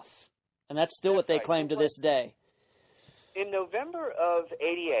took off. And that's still what they claim to this day. In November of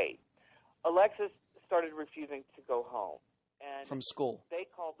 88, Alexis started refusing to go home. And from school. They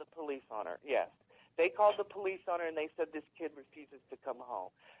called the police on her, yes. They called the police on her, and they said, this kid refuses to come home.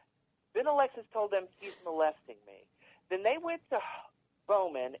 Then Alexis told them, she's molesting me. Then they went to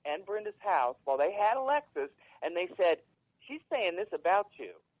Bowman and Brenda's house while they had Alexis, and they said, she's saying this about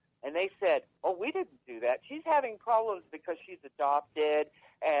you. And they said, oh, we didn't do that. She's having problems because she's adopted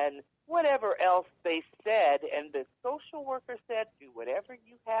and whatever else they said. And the social worker said, do whatever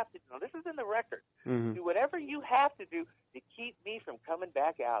you have to do. Now, this is in the record. Do whatever you have to do to keep me from coming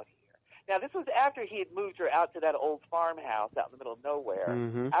back out here. Now, this was after he had moved her out to that old farmhouse out in the middle of nowhere,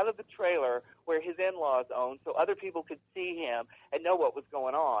 out of the trailer where his in-laws owned, so other people could see him and know what was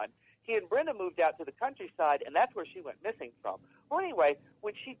going on. He and Brenda moved out to the countryside, and that's where she went missing from. Well, anyway,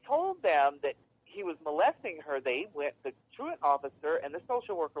 when she told them that he was molesting her, the truant officer and the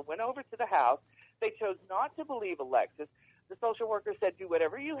social worker went over to the house. They chose not to believe Alexis. The social worker said, do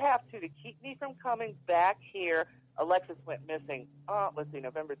whatever you have to keep me from coming back here. Alexis went missing,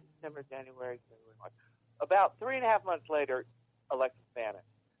 November, December, January, February, March. About 3.5 months later, Alexis vanished.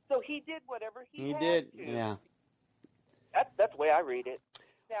 So he did whatever he had to. Yeah. That's the way I read it.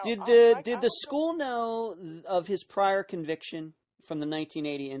 Now, did the school know of his prior conviction from the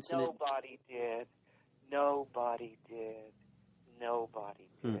 1980 incident? Nobody did.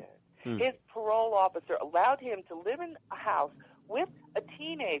 His parole officer allowed him to live in a house with a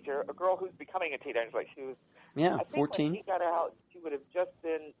teenager, a girl who's becoming a teenager. Like she was, I think 14. When he got out, she would have just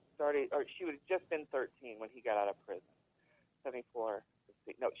been 13 when he got out of prison. 74.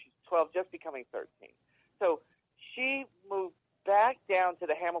 No, she's 12, just becoming 13. So she moved back down to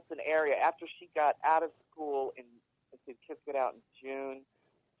the Hamilton area after she got out of school in, the kids got out in June.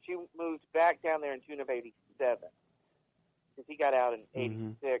 She moved back down there in June of 87 because he got out in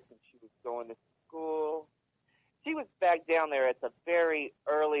 86 and she was going to school. she was back down there at the very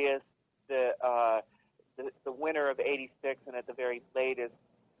earliest, the winter of '86, and at the very latest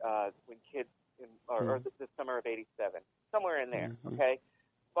when kids, or the summer of '87, somewhere in there. Okay,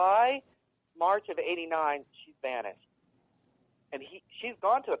 by March of '89, she's vanished, and she's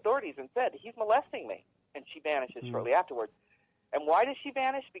gone to authorities and said he's molesting me, and she vanishes shortly afterwards. And why does she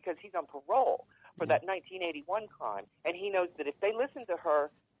vanish? Because he's on parole for that 1981 crime, and he knows that if they listen to her,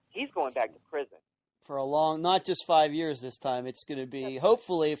 he's going back to prison. For a long, not just 5 years this time. It's going to be,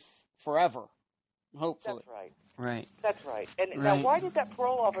 hopefully, forever. Hopefully. That's right. Right. That's right. And now, why did that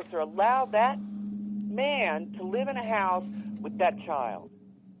parole officer allow that man to live in a house with that child?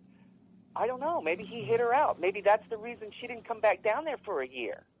 I don't know. Maybe he hid her out. Maybe that's the reason she didn't come back down there for a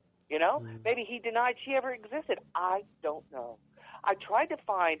year. You know? Maybe he denied she ever existed. I don't know. I tried to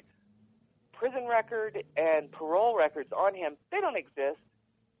find prison record and parole records on him. They don't exist.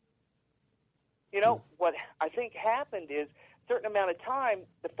 You know, what I think happened is a certain amount of time,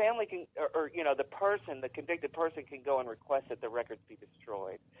 the family can, or you know, the convicted person can go and request that the records be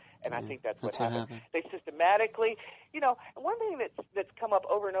destroyed. And I think that's what happened. They systematically, you know, and one thing that's come up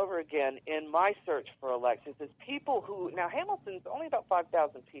over and over again in my search for Alexis is people who, now Hamilton's only about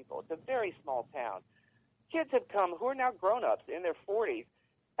 5,000 people. It's a very small town. Kids have come who are now grown-ups in their 40s,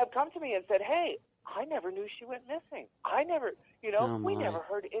 have come to me and said, hey, I never knew she went missing. I never, you know, we never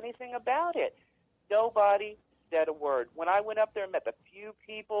heard anything about it. Nobody said a word. When I went up there and met the few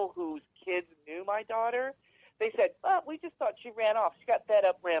people whose kids knew my daughter, they said, oh, we just thought she ran off. She got fed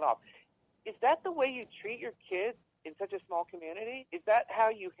up, ran off. Is that the way you treat your kids in such a small community? Is that how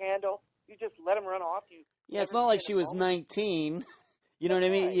you handle, you just let them run off? It's not like she was 19. You know what I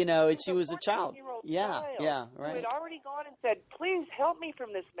mean? You know, she was a child. Yeah, right. Who had already gone and said, please help me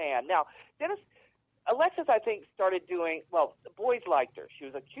from this man. Now, Alexis, I think, started doing, well, the boys liked her. She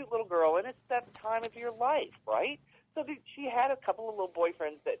was a cute little girl, and it's that time of your life, right? So she had a couple of little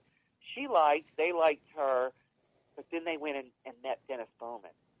boyfriends that she liked. They liked her, but then they went and met Dennis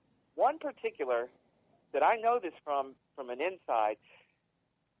Bowman. One particular that I know this from an inside,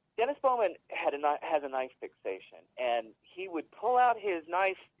 Dennis Bowman has a knife fixation, and he would pull out his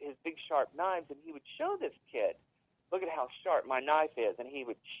knife, his big sharp knives, and he would show this kid, look at how sharp my knife is, and he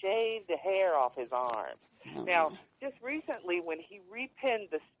would shave the hair off his arm. Now, just recently, when he repinned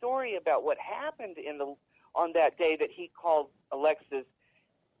the story about what happened on that day that he called Alexis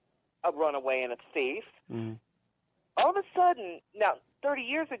a runaway and a thief, all of a sudden, now 30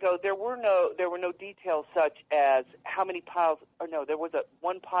 years ago, there were no details such as how many piles. Or no, there was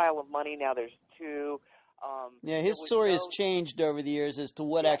one pile of money. Now there's two. His story has changed over the years as to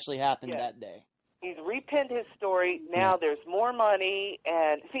what actually happened that day. He's repinned his story. Now there's more money,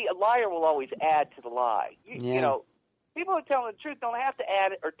 and see, a liar will always add to the lie. You know, people who tell the truth don't have to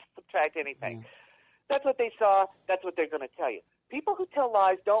add or subtract anything. That's what they saw. That's what they're going to tell you. People who tell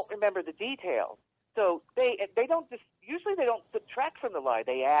lies don't remember the details. So they don't usually they don't subtract from the lie,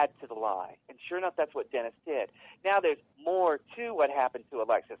 they add to the lie. And sure enough, that's what Dennis did. Now there's more to what happened to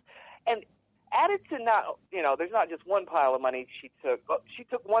Alexis. And added to there's not just one pile of money she took. She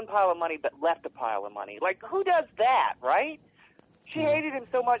took one pile of money but left a pile of money. Like, who does that, right? She hated him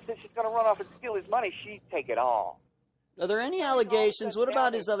so much that she's going to run off and steal his money. She'd take it all. Are there any allegations? What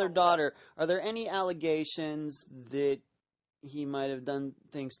about his other daughter? Are there any allegations that he might have done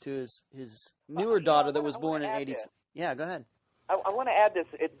things to his newer daughter that was born in 80s? Yeah, go ahead. I want to add this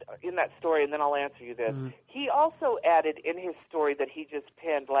in that story, and then I'll answer you this. He also added in his story that he just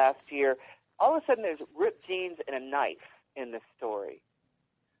penned last year, all of a sudden there's ripped jeans and a knife in this story.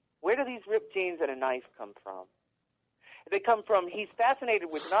 Where do these ripped jeans and a knife come from? They come from, he's fascinated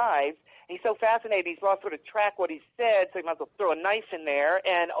with knives. He's so fascinated, he's lost sort of track what he said, so he might as well throw a knife in there,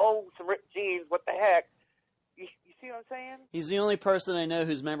 and, some ripped jeans, what the heck? You see what I'm saying? He's the only person I know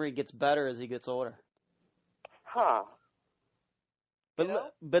whose memory gets better as he gets older. Huh.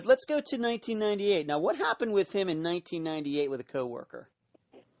 But let's go to 1998. Now, what happened with him in 1998 with a coworker?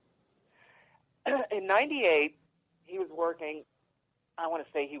 In 98, he was working, I want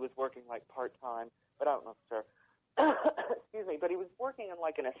to say he was working like part-time, but I don't know for sure. Excuse me, but he was working in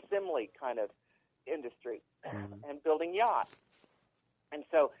like an assembly kind of industry and building yachts. And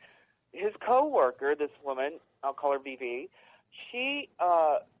so his coworker, this woman, I'll call her BB, she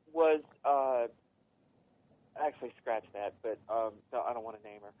was actually scratch that, but so I don't want to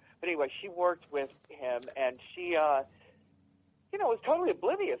name her. But anyway, she worked with him, and she, was totally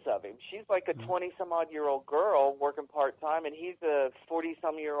oblivious of him. She's like a 20-some-odd-year-old girl working part-time, and he's a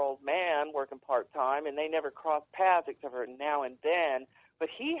 40-some-year-old man working part-time, and they never cross paths except for now and then. But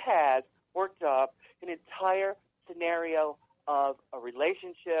he has worked up an entire scenario of a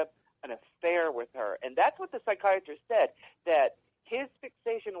relationship, an affair with her. And that's what the psychiatrist said, that his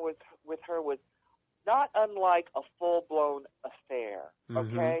fixation with her was not unlike a full-blown affair,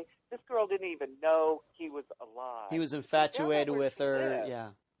 okay? This girl didn't even know he was alive. He was infatuated with her, yeah.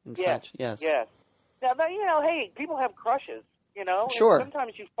 Yes. Now, hey, people have crushes, Sure. And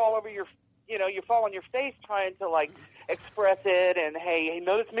sometimes you fall over you fall on your face trying to, like, express it and, hey,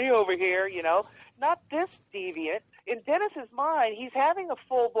 notice me over here, Not this deviant. In Dennis's mind, he's having a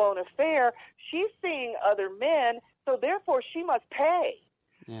full-blown affair. She's seeing other men, so therefore she must pay.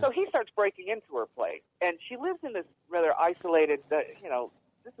 Yeah. So he starts breaking into her place. And she lives in this rather isolated,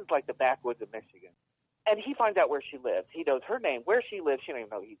 this is like the backwoods of Michigan. And he finds out where she lives. He knows her name, where she lives. She don't even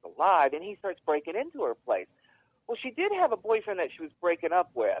know he's alive. And he starts breaking into her place. Well, she did have a boyfriend that she was breaking up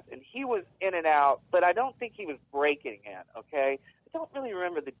with, and he was in and out, but I don't think he was breaking in, okay? I don't really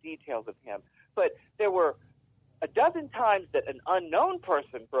remember the details of him. But there were a dozen times that an unknown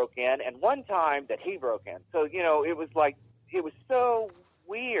person broke in and one time that he broke in. So, it was so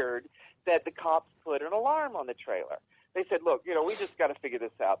weird that the cops put an alarm on the trailer. They said, look, we just got to figure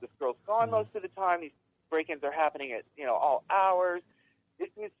this out. This girl's gone most of the time. These break-ins are happening at, all hours.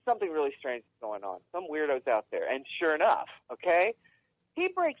 It's something really strange going on. Some weirdo's out there. And sure enough, okay, he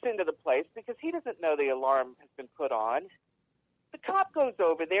breaks into the place because he doesn't know the alarm has been put on. The cop goes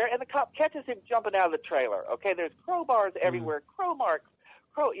over there, and the cop catches him jumping out of the trailer, okay? There's crowbars everywhere,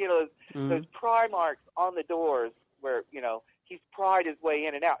 those pry marks on the doors where, he's pried his way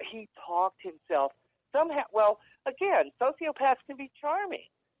in and out. He talked himself somehow. Well, again, sociopaths can be charming,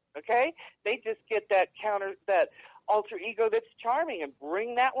 okay? They just get that alter ego that's charming and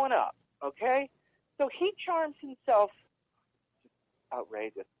bring that one up, okay? So he charms himself.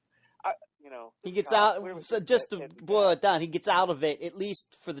 Outrageous. He gets out, so just to boil it down, he gets out of it, at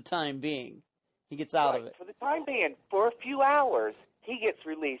least for the time being. He gets out of it. For the time being, for a few hours, he gets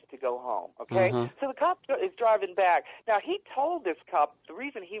released to go home, okay? So the cop is driving back. Now, he told this cop the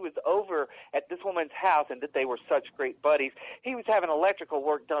reason he was over at this woman's house and that they were such great buddies, he was having electrical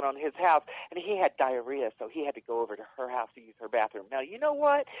work done on his house, and he had diarrhea, so he had to go over to her house to use her bathroom. Now, you know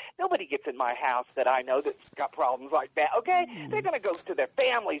what? Nobody gets in my house that I know that's got problems like that, okay? They're going to go to their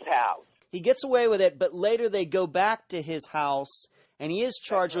family's house. He gets away with it, but later they go back to his house, and he is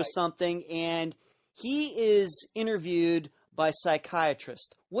charged with something, and he is interviewed by a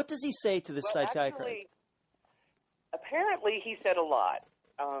psychiatrist. What does he say to the psychiatrist? Actually, apparently he said a lot.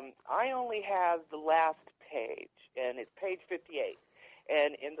 I only have the last page, and it's page 58.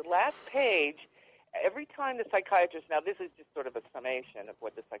 And in the last page, every time the psychiatrist, now this is just sort of a summation of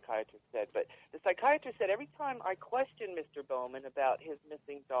what the psychiatrist said, but the psychiatrist said every time I question Mr. Bowman about his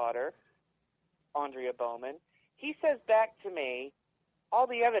missing daughter, Aundria Bowman, he says back to me, all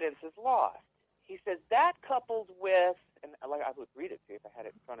the evidence is lost. He says that coupled with, and I would read it to you if I had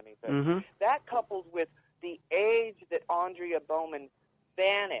it in front of me, but that coupled with the age that Aundria Bowman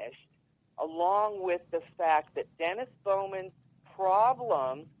vanished, along with the fact that Dennis Bowman's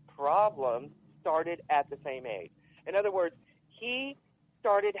problems started at the same age. In other words, he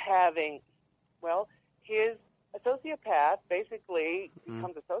started having, his sociopath basically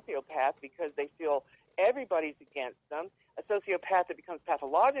becomes a sociopath because they feel everybody's against them. A sociopath that becomes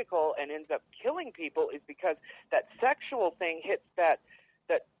pathological and ends up killing people is because that sexual thing hits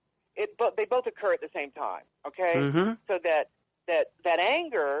but they both occur at the same time, okay? So that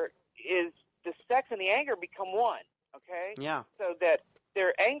anger is, the sex and the anger become one, okay? Yeah. So that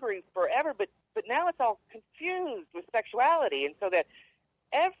they're angry forever, but now it's all confused with sexuality, and so that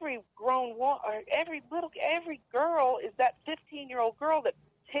every grown woman, every girl is that 15-year-old girl that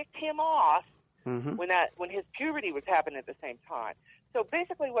ticked him off when his puberty was happening at the same time. So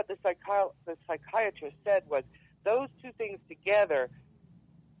basically what the psychiatrist said was those two things together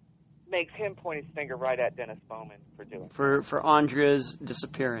makes him point his finger right at Dennis Bowman for doing for Aundria's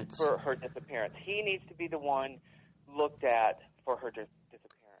disappearance. For her disappearance. He needs to be the one looked at for her disappearance.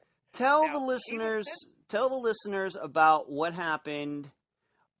 Tell the listeners about what happened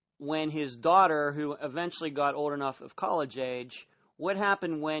when his daughter, who eventually got old enough of college age, what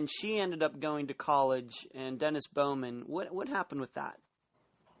happened when she ended up going to college and Dennis Bowman, what happened with that?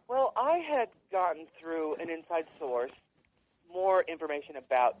 Well, I had gotten through an inside source more information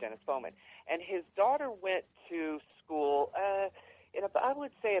about Dennis Bowman. And his daughter went to school, I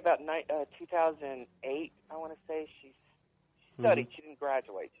would say about 2008, I want to say. She studied. She didn't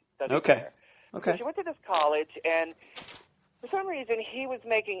graduate. She studied there. Okay. So she went to this college, and for some reason he was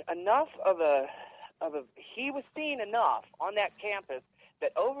making enough he was seen enough on that campus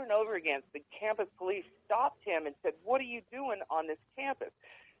that over and over again the campus police stopped him and said, "What are you doing on this campus?"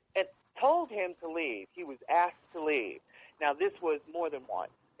 and told him to leave. He was asked to leave. Now, this was more than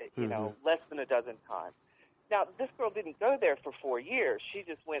once. less than a dozen times. Now, this girl didn't go there for 4 years. She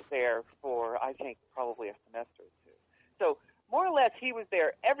just went there for, I think, probably a semester or two. So more or less, he was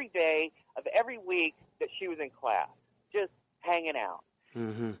there every day of every week that she was in class, just hanging out.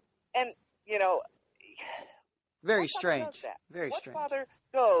 Mm-hmm. And, very what strange. father does that? Very what strange. Father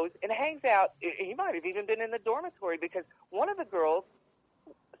goes and hangs out? He might have even been in the dormitory because one of the girls,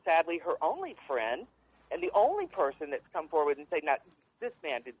 sadly, her only friend, and the only person that's come forward and said, "Now, this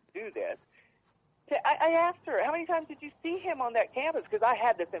man didn't do this." I asked her, "How many times did you see him on that campus?" Because I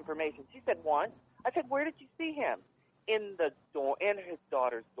had this information. She said, "Once." I said, "Where did you see him?" In his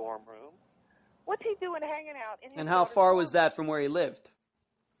daughter's dorm room. What's he doing hanging out in his And how far was that from where he lived?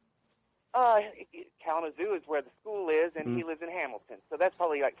 Kalamazoo is where the school is, and he lives in Hamilton. So that's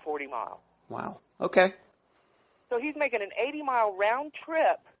probably like 40 miles. Wow. Okay. So he's making an 80-mile round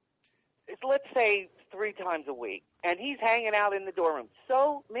trip, let's say 3 times a week. And he's hanging out in the dorm room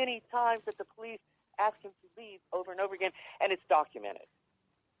so many times that the police ask him to leave over and over again, and it's documented.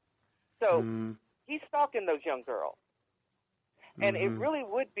 So he's stalking those young girls. And it really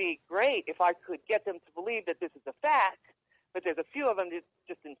would be great if I could get them to believe that this is a fact, but there's a few of them that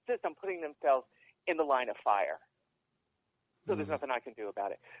just insist on putting themselves in the line of fire. So there's nothing I can do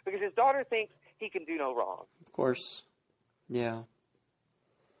about it. Because his daughter thinks he can do no wrong. Of course. Yeah.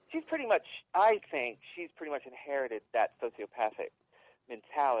 I think she's pretty much inherited that sociopathic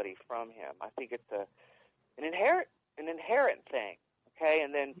mentality from him. I think it's an inherent thing, okay?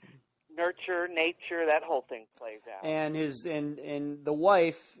 And then nurture, nature, that whole thing plays out. And and the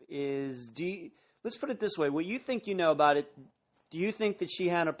wife is, let's put it this way, what you think you know about it, do you think that she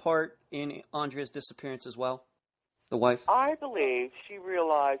had a part in Aundria's disappearance as well? The wife? I believe she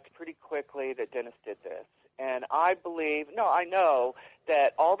realized pretty quickly that Dennis did this. And I know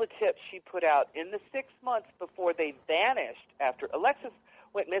that all the tips she put out in the 6 months before they vanished after Alexis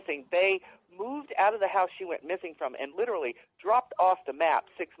went missing, they moved out of the house she went missing from and literally dropped off the map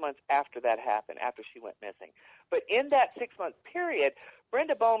 6 months after that happened, after she went missing. But in that 6-month period,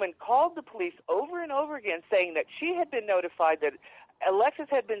 Brenda Bowman called the police over and over again saying that she had been notified that Alexis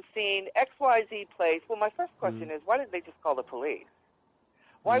had been seen XYZ place. Well, my first question is, why didn't they just call the police?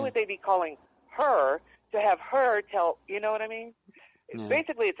 Why would they be calling her to have her tell, you know what I mean? Yeah.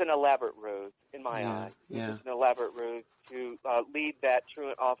 Basically, it's an elaborate ruse, in my eyes. Yeah. It's an elaborate ruse to lead that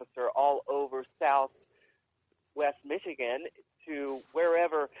truant officer all over southwest Michigan to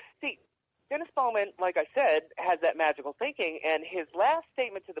wherever. See, Dennis Bowman, like I said, has that magical thinking, and his last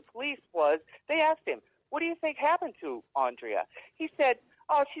statement to the police was, they asked him, "What do you think happened to Aundria?" He said,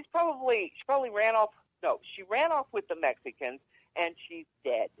 "Oh, she probably ran off. No, she ran off with the Mexicans, and she's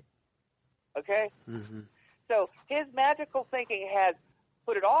dead." Okay? Mm-hmm. So his magical thinking has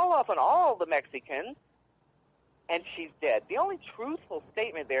put it all off on all the Mexicans, and she's dead. The only truthful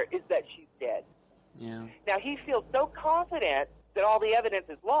statement there is that she's dead. Yeah. Now, he feels so confident that all the evidence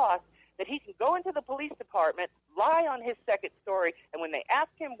is lost that he can go into the police department, lie on his second story, and when they ask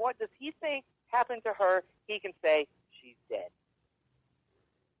him what does he think happened to her, he can say she's dead.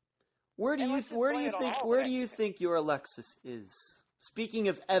 Where do you think your Alexis is? Speaking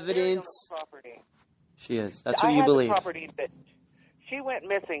of evidence, she is. That's what you believe. I had the property that she went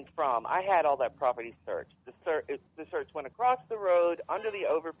missing from. I had all that property searched. The search went across the road, under the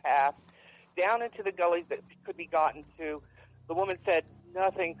overpass, down into the gullies that could be gotten to. The woman said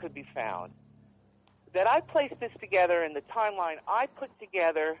nothing could be found. That I placed this together in the timeline I put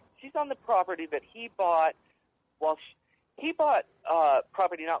together. She's on the property that he bought. He bought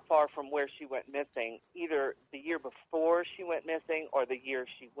property not far from where she went missing, either the year before she went missing or the year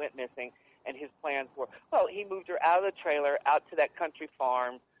she went missing, and his plans were, well, he moved her out of the trailer, out to that country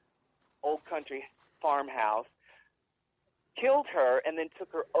farm, old country farmhouse, killed her, and then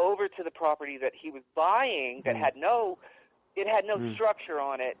took her over to the property that he was buying that had no structure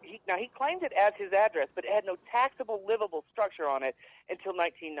on it. He claimed it as his address, but it had no taxable, livable structure on it until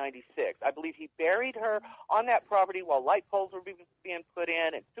 1996. I believe he buried her on that property while light poles were being put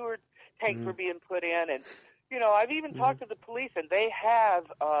in and sewer tanks were being put in. And, I've even talked to the police, and they have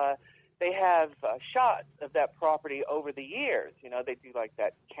shots of that property over the years. They do like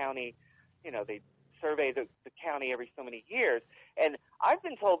that county, they survey the county every so many years. And I've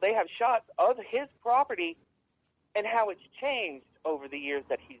been told they have shots of his property and how it's changed over the years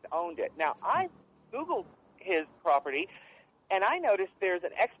that he's owned it. Now, I Googled his property, and I noticed there's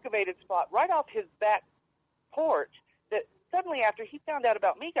an excavated spot right off his back porch that suddenly after he found out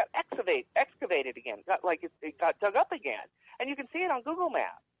about me got excavated again, it got dug up again. And you can see it on Google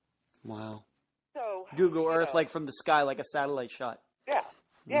Maps. Wow. So Google Earth, like from the sky, like a satellite shot. Yeah.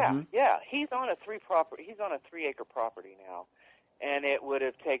 He's on a 3-acre property now. and it would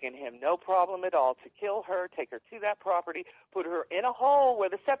have taken him no problem at all to kill her, take her to that property, put her in a hole where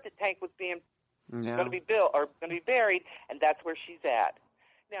the septic tank was going to be built or going to be buried, and that's where she's at.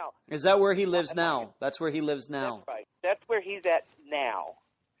 Now, is that where he lives now? That's where he lives now. That's right. That's where he's at now.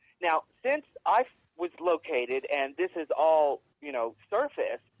 Now, since I was located and this is all,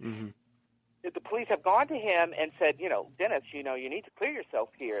 surfaced, the police have gone to him and said, Dennis, you need to clear yourself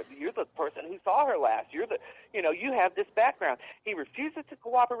here. You're the person who saw her last. You have this background. He refuses to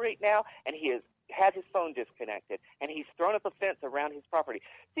cooperate now, and he has had his phone disconnected, and he's thrown up a fence around his property.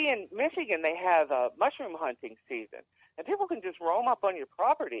 See, in Michigan, they have a mushroom hunting season, and people can just roam up on your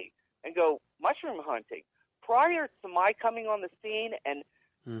property and go mushroom hunting. Prior to my coming on the scene and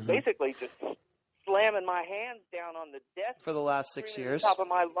basically just slamming my hands down on the desk for the last 6 years, top of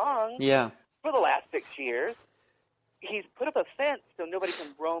my lungs, for the last 6 years, he's put up a fence so nobody can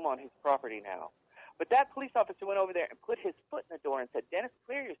roam on his property now. But that police officer went over there and put his foot in the door and said, Dennis,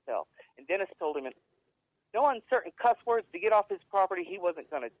 clear yourself. And Dennis told him in no uncertain cuss words to get off his property. He wasn't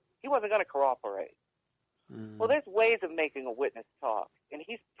going to cooperate. Well, there's ways of making a witness talk, and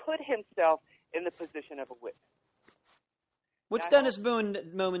he's put himself in the position of a witness. What's Dennis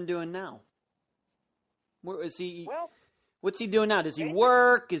Bowman doing now? Where is he? Well, what's he doing now? Does he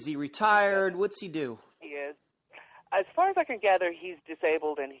work? Is he retired? What's he do? He is. As far as I can gather, he's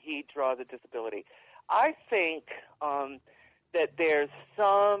disabled and he draws a disability. I think that there's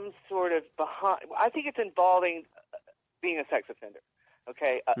some sort of I think it's involving being a sex offender.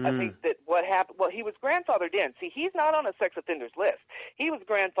 Okay, I think that what happened. Well, he was grandfathered in. See, he's not on a sex offenders list. He was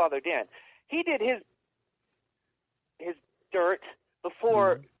grandfathered in. He did his dirt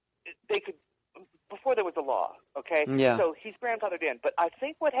before before there was a law. Okay, so he's grandfathered in. But I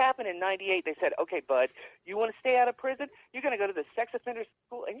think what happened in '98, they said, okay, bud, you want to stay out of prison? You're going to go to the sex offender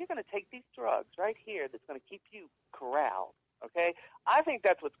school, and you're going to take these drugs right here. That's going to keep you corralled. Okay, I think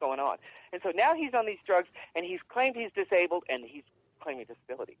that's what's going on. And so now he's on these drugs, and he's claimed he's disabled, and he's claiming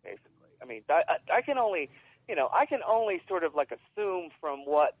disability, basically. I mean, I can only sort of like assume from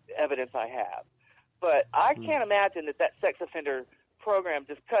what evidence I have. But I can't imagine that sex offender program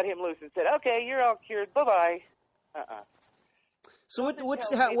just cut him loose and said, okay, you're all cured, bye-bye. So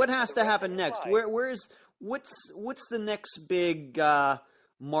what has to happen next? What's the next big mile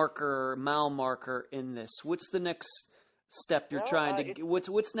marker in this? What's the next step you're trying to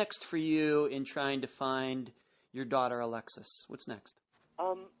what's next for you in trying to find your daughter Alexis? What's next?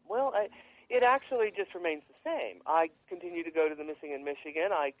 It actually just remains the same. I continue to go to the Missing in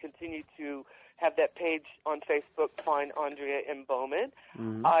Michigan. I continue to have that page on Facebook, Find Aundria M. Bowman.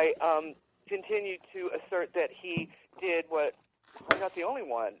 I continue to assert that he did what I'm not the only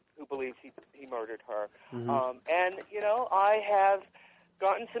one who believes he murdered her. And, I have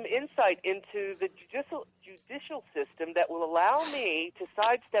gotten some insight into the judicial system that will allow me to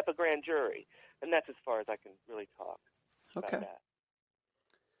sidestep a grand jury. And that's as far as I can really talk about that.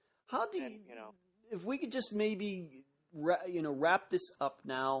 How do you, if we could just maybe, wrap this up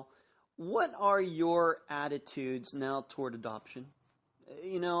now, what are your attitudes now toward adoption?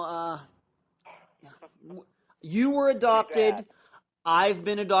 You were adopted. I've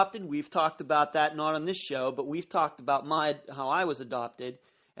been adopted. We've talked about that, not on this show, but we've talked about how I was adopted.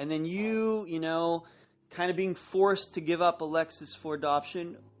 And then you, kind of being forced to give up Alexis for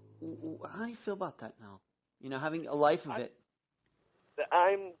adoption. How do you feel about that now? Having a life of it.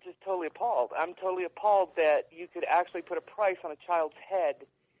 I'm just totally appalled. I'm totally appalled that you could actually put a price on a child's head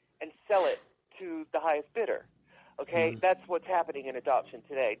and sell it to the highest bidder. Okay? That's what's happening in adoption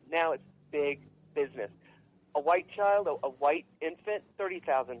today. Now it's big business. A white child, a white infant,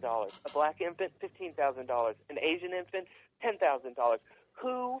 $30,000. A black infant, $15,000. An Asian infant, $10,000.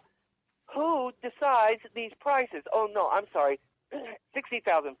 Who decides these prices? Oh, no, I'm sorry.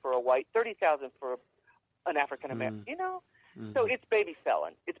 $60,000 for a white, $30,000 for an African American. So it's baby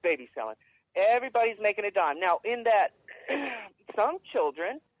selling. It's baby selling. Everybody's making a dime. Now, in that, some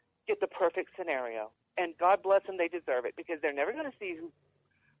children get the perfect scenario, and God bless them, they deserve it, because they're never going to see who.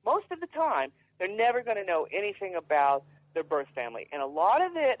 Most of the time, they're never going to know anything about their birth family, and a lot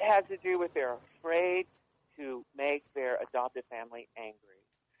of it has to do with they're afraid to make their adopted family angry.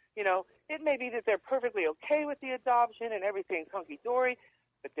 It may be that they're perfectly okay with the adoption and everything's hunky-dory,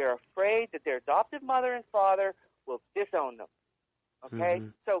 but they're afraid that their adoptive mother and father will disown them. Okay?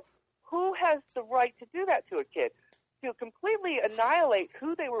 So who has the right to do that to a kid? To completely annihilate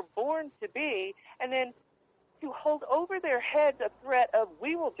who they were born to be, and then to hold over their heads a threat of,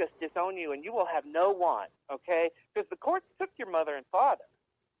 we will just disown you and you will have no one, okay? Because the courts took your mother and father.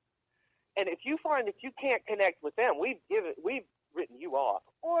 And if you find that you can't connect with them, we've written you off.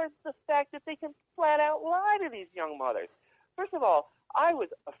 Or the fact that they can flat out lie to these young mothers. First of all, I was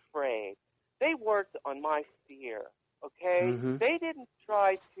afraid. They worked on my fear, okay? Mm-hmm. They didn't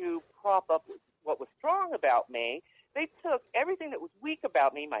try to prop up what was strong about me. They took everything that was weak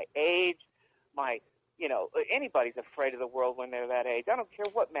about me, my age, my, anybody's afraid of the world when they're that age. I don't care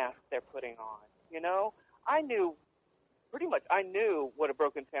what mask they're putting on, I knew what a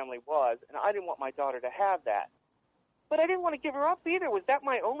broken family was, and I didn't want my daughter to have that. But I didn't want to give her up either. Was that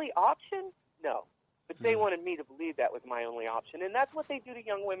my only option? No. But they wanted me to believe that was my only option, and that's what they do to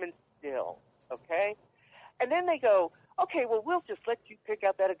young women still, okay? And then they go, okay, well, we'll just let you pick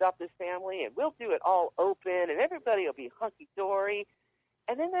out that adoptive family, and we'll do it all open, and everybody will be hunky-dory.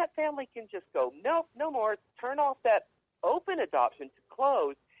 And then that family can just go, nope, no more, turn off that open adoption to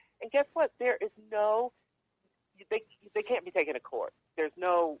close. And guess what? There is they can't be taken to court. There's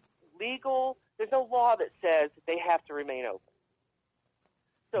no law that says they have to remain open.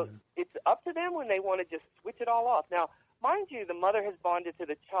 So it's up to them when they want to just switch it all off. Now, mind you, the mother has bonded to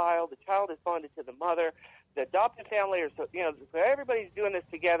the child has bonded to the mother, the adoptive family so everybody's doing this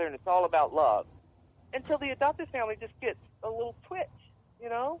together, and it's all about love. Until the adoptive family just gets a little twitch,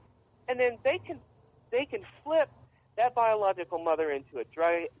 and then they can flip that biological mother into a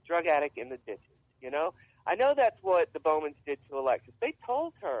drug addict in the ditches, I know that's what the Bowmans did to Alexis. They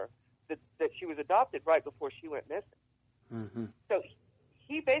told her that she was adopted right before she went missing. Mm-hmm. So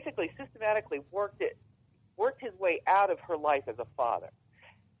he basically systematically worked his way out of her life as a father.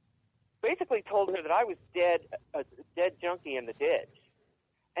 Basically told her that I was a dead junkie in the ditch,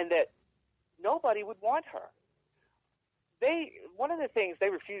 and that nobody would want her. One of the things, they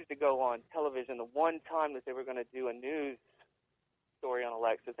refused to go on television the one time that they were going to do a news story on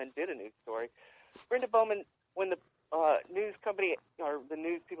Alexis, and did a news story. Brenda Bowman, when the news company or the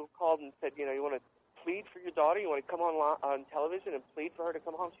news people called and said, you want to plead for your daughter, you want to come on television and plead for her to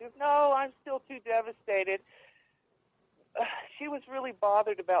come home, she goes, no, I'm still too devastated. She was really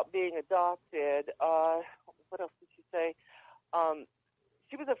bothered about being adopted. What else did she say?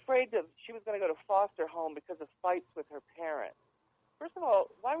 She was afraid that she was going to go to foster home because of fights with her parents. First of all,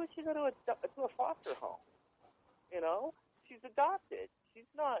 why would she go to a foster home? She's adopted.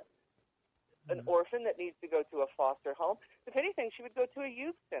 She's not an orphan that needs to go to a foster home. If anything, she would go to a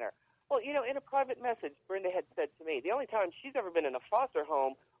youth center. Well, in a private message, Brenda had said to me, the only time she's ever been in a foster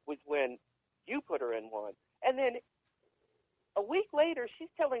home was when you put her in one. And then a week later, she's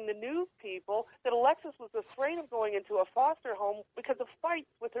telling the news people that Alexis was afraid of going into a foster home because of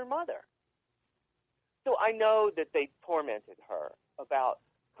fights with her mother. So I know that they tormented her about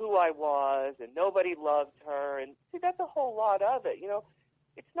who I was, and nobody loved her. And see, that's a whole lot of it.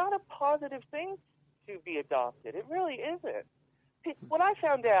 It's not a positive thing to be adopted. It really isn't. See, when I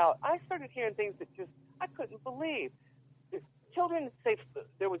found out, I started hearing things that just I couldn't believe. Children say,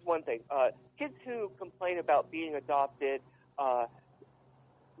 there was one thing, kids who complain about being adopted,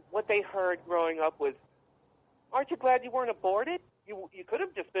 what they heard growing up was, aren't you glad you weren't aborted? You could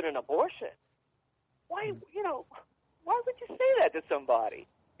have just been an abortion. Why would you say that to somebody?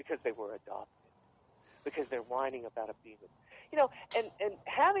 Because they were adopted. Because they're whining about abuse. And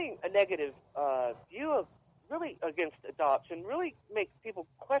having a negative view of really against adoption really makes people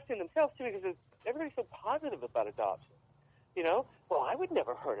question themselves too, because everybody's so positive about adoption. Well, I would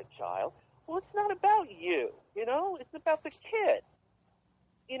never hurt a child. Well, it's not about you, it's about the kid.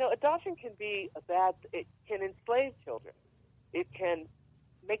 Adoption can be it can enslave children. It can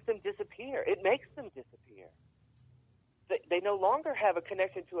make them disappear. It makes them disappear. They no longer have a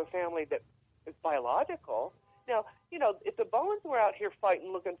connection to a family that is biological. Now, if the Bowmans were out here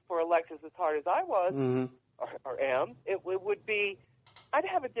fighting, looking for Alexis as hard as I was, or am, it would be, I'd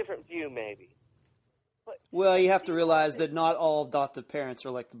have a different view maybe. But, well, you have to realize that not all adoptive parents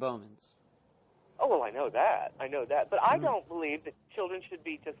are like the Bowmans. Oh, well, I know that. But I don't believe that children should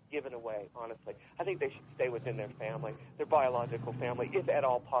be just given away, honestly. I think they should stay within their family, their biological family, if at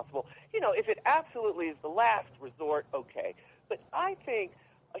all possible. If it absolutely is the last resort, okay. But I think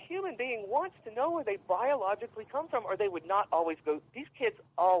a human being wants to know where they biologically come from, or they would not always go. These kids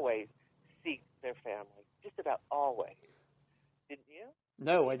always seek their family, just about always. Didn't you?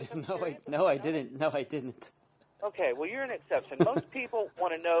 No, I didn't. No, I didn't. Okay, well, you're an exception. Most people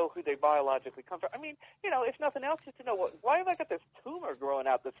want to know who they biologically come from. I mean, if nothing else, just to know why have I got this tumor growing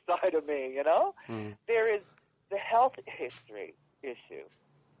out the side of me, There is the health history issue.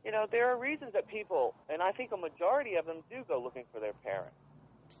 There are reasons that people, and I think a majority of them do go looking for their parents.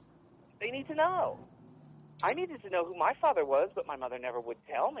 They need to know. I needed to know who my father was, but my mother never would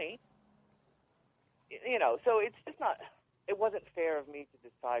tell me. So it's just not, it wasn't fair of me to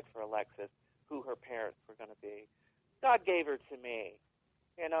decide for Alexis who her parents were going to be. God gave her to me,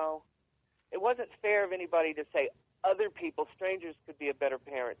 It wasn't fair of anybody to say, other people, strangers, could be a better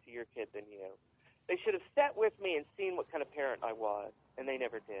parent to your kid than you. They should have sat with me and seen what kind of parent I was, and they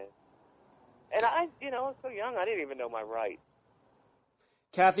never did. And I was so young, I didn't even know my rights.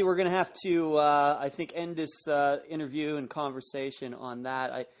 Kathy, we're going to have to, I think, end this interview and conversation on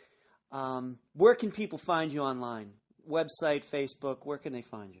that. Where can people find you online? Website, Facebook, where can they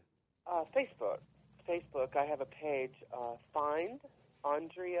find you? Facebook, I have a page, Find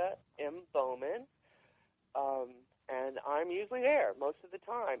Aundria M. Bowman, and I'm usually there most of the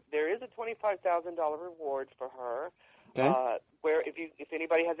time. There is a $25,000 reward for her, where if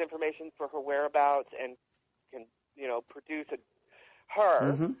anybody has information for her whereabouts and can, produce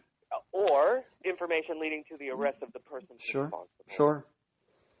her, or information leading to the arrest of the person responsible. Sure.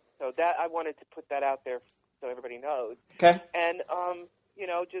 So that I wanted to put that out there so everybody knows. Okay. And,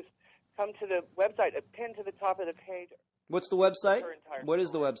 just come to the website, pinned to the top of the page. What's the website? What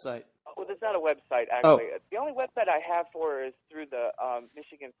is the website? Well, there's not a website, actually. The only website I have for her is through the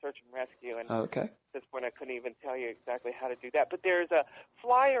Michigan Search and Rescue, and at this point I couldn't even tell you exactly how to do that. But there's a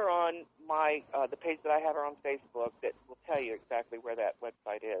flyer on my the page that I have her on Facebook that will tell you exactly where that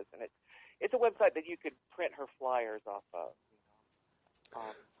website is, and it's a website that you could print her flyers off of.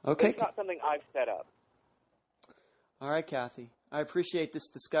 It's not something I've set up. All right, Kathy. I appreciate this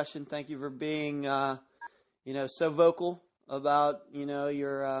discussion. Thank you for being, so vocal about,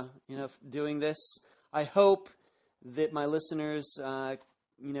 your, doing this. I hope that my listeners,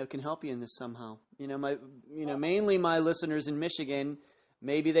 can help you in this somehow. Mainly my listeners in Michigan,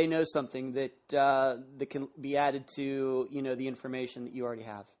 maybe they know something that that can be added to, the information that you already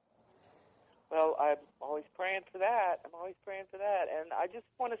have. Well, I'm always praying for that. And I just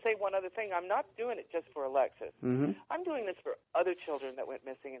want to say one other thing. I'm not doing it just for Alexis. Mm-hmm. I'm doing this for other children that went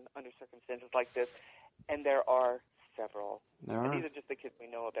missing under circumstances like this, and there are several. There are. And these are just the kids we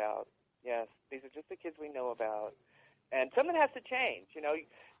know about. Yes, these are just the kids we know about. And something has to change.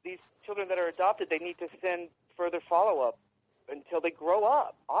 These children that are adopted, they need to send further follow-up until they grow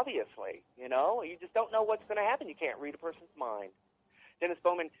up, obviously. You just don't know what's going to happen. You can't read a person's mind. Dennis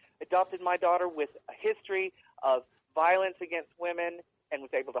Bowman adopted my daughter with a history of violence against women and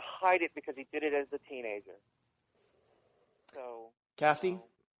was able to hide it because he did it as a teenager. So, Kathy,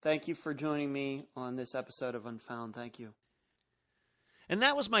 thank you for joining me on this episode of Unfound. Thank you. And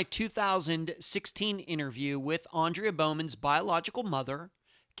that was my 2016 interview with Aundria Bowman's biological mother,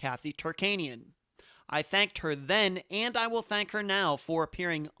 Kathy Tarkanian. I thanked her then, and I will thank her now for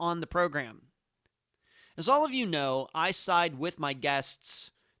appearing on the program. As all of you know, I side with my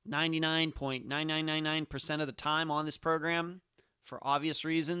guests 99.9999% of the time on this program, for obvious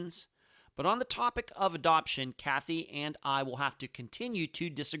reasons. But on the topic of adoption, Kathy and I will have to continue to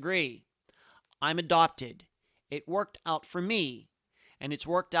disagree. I'm adopted. It worked out for me, and it's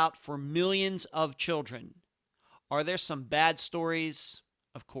worked out for millions of children. Are there some bad stories?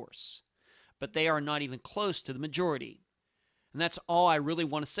 Of course. But they are not even close to the majority. And that's all I really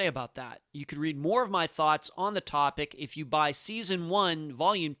want to say about that. You could read more of my thoughts on the topic if you buy Season 1,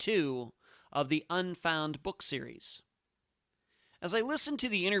 Volume 2 of the Unfound book series. As I listened to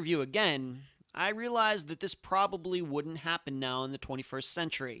the interview again, I realized that this probably wouldn't happen now in the 21st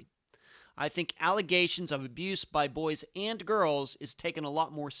century. I think allegations of abuse by boys and girls is taken a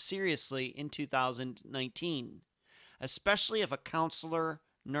lot more seriously in 2019, especially if a counselor,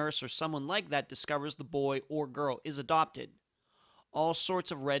 nurse, or someone like that discovers the boy or girl is adopted. All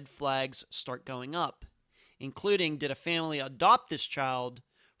sorts of red flags start going up, including, did a family adopt this child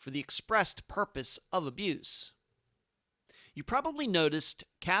for the expressed purpose of abuse? You probably noticed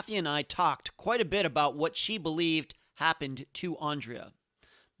Kathy and I talked quite a bit about what she believed happened to Aundria.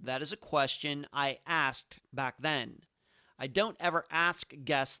 That is a question I asked back then. I don't ever ask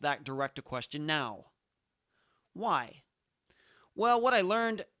guests that direct a question now. Why? Well, what I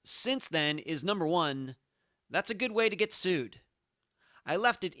learned since then is, number one, that's a good way to get sued. I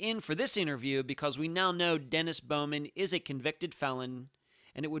left it in for this interview because we now know Dennis Bowman is a convicted felon,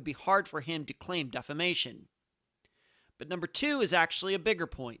 and it would be hard for him to claim defamation. But number two is actually a bigger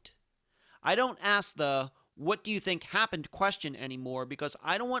point. I don't ask the "what do you think happened" question anymore because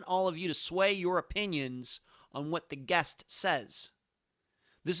I don't want all of you to sway your opinions on what the guest says.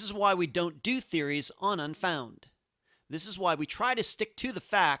 This is why we don't do theories on Unfound. This is why we try to stick to the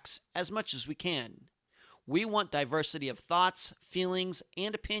facts as much as we can. We want diversity of thoughts, feelings,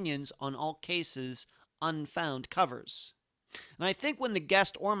 and opinions on all cases Unfound covers. And I think when the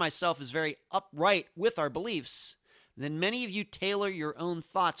guest or myself is very upright with our beliefs, then many of you tailor your own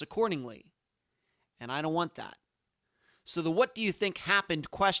thoughts accordingly. And I don't want that. So the "what do you think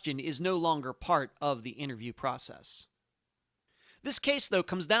happened" question is no longer part of the interview process. This case, though,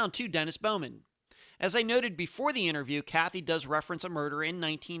 comes down to Dennis Bowman. As I noted before the interview, Kathy does reference a murder in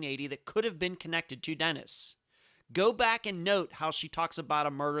 1980 that could have been connected to Dennis. Go back and note how she talks about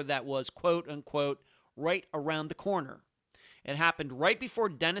a murder that was quote unquote right around the corner. It happened right before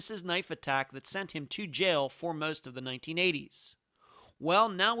Dennis's knife attack that sent him to jail for most of the 1980s. Well,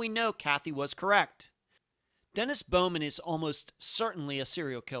 now we know Kathy was correct. Dennis Bowman is almost certainly a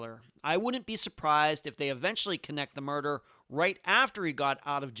serial killer. I wouldn't be surprised if they eventually connect the murder right after he got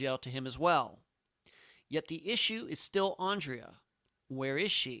out of jail to him as well. Yet the issue is still Aundria. Where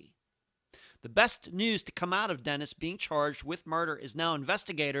is she? The best news to come out of Dennis being charged with murder is now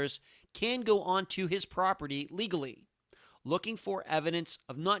investigators can go onto his property legally, looking for evidence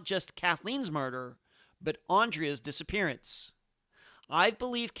of not just Kathleen's murder, but Aundria's disappearance. I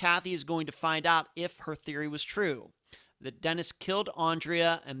believe Kathy is going to find out if her theory was true, that Dennis killed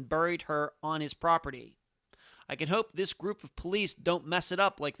Aundria and buried her on his property. I can hope this group of police don't mess it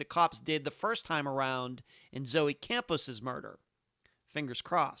up like the cops did the first time around in Zoe Campos's murder. Fingers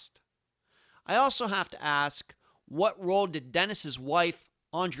crossed. I also have to ask, what role did Dennis's wife,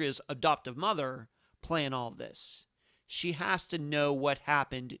 Aundria's adoptive mother, play in all of this? She has to know what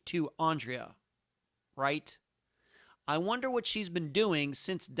happened to Aundria, right? I wonder what she's been doing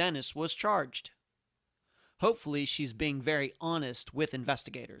since Dennis was charged. Hopefully she's being very honest with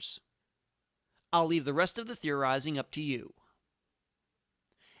investigators. I'll leave the rest of the theorizing up to you.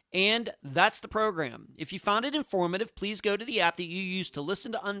 And that's the program. If you found it informative, please go to the app that you use to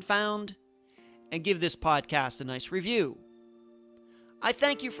listen to Unfound and give this podcast a nice review. I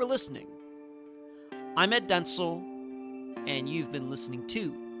thank you for listening. I'm Ed Dentzel, and you've been listening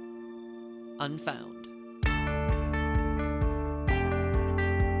to Unfound.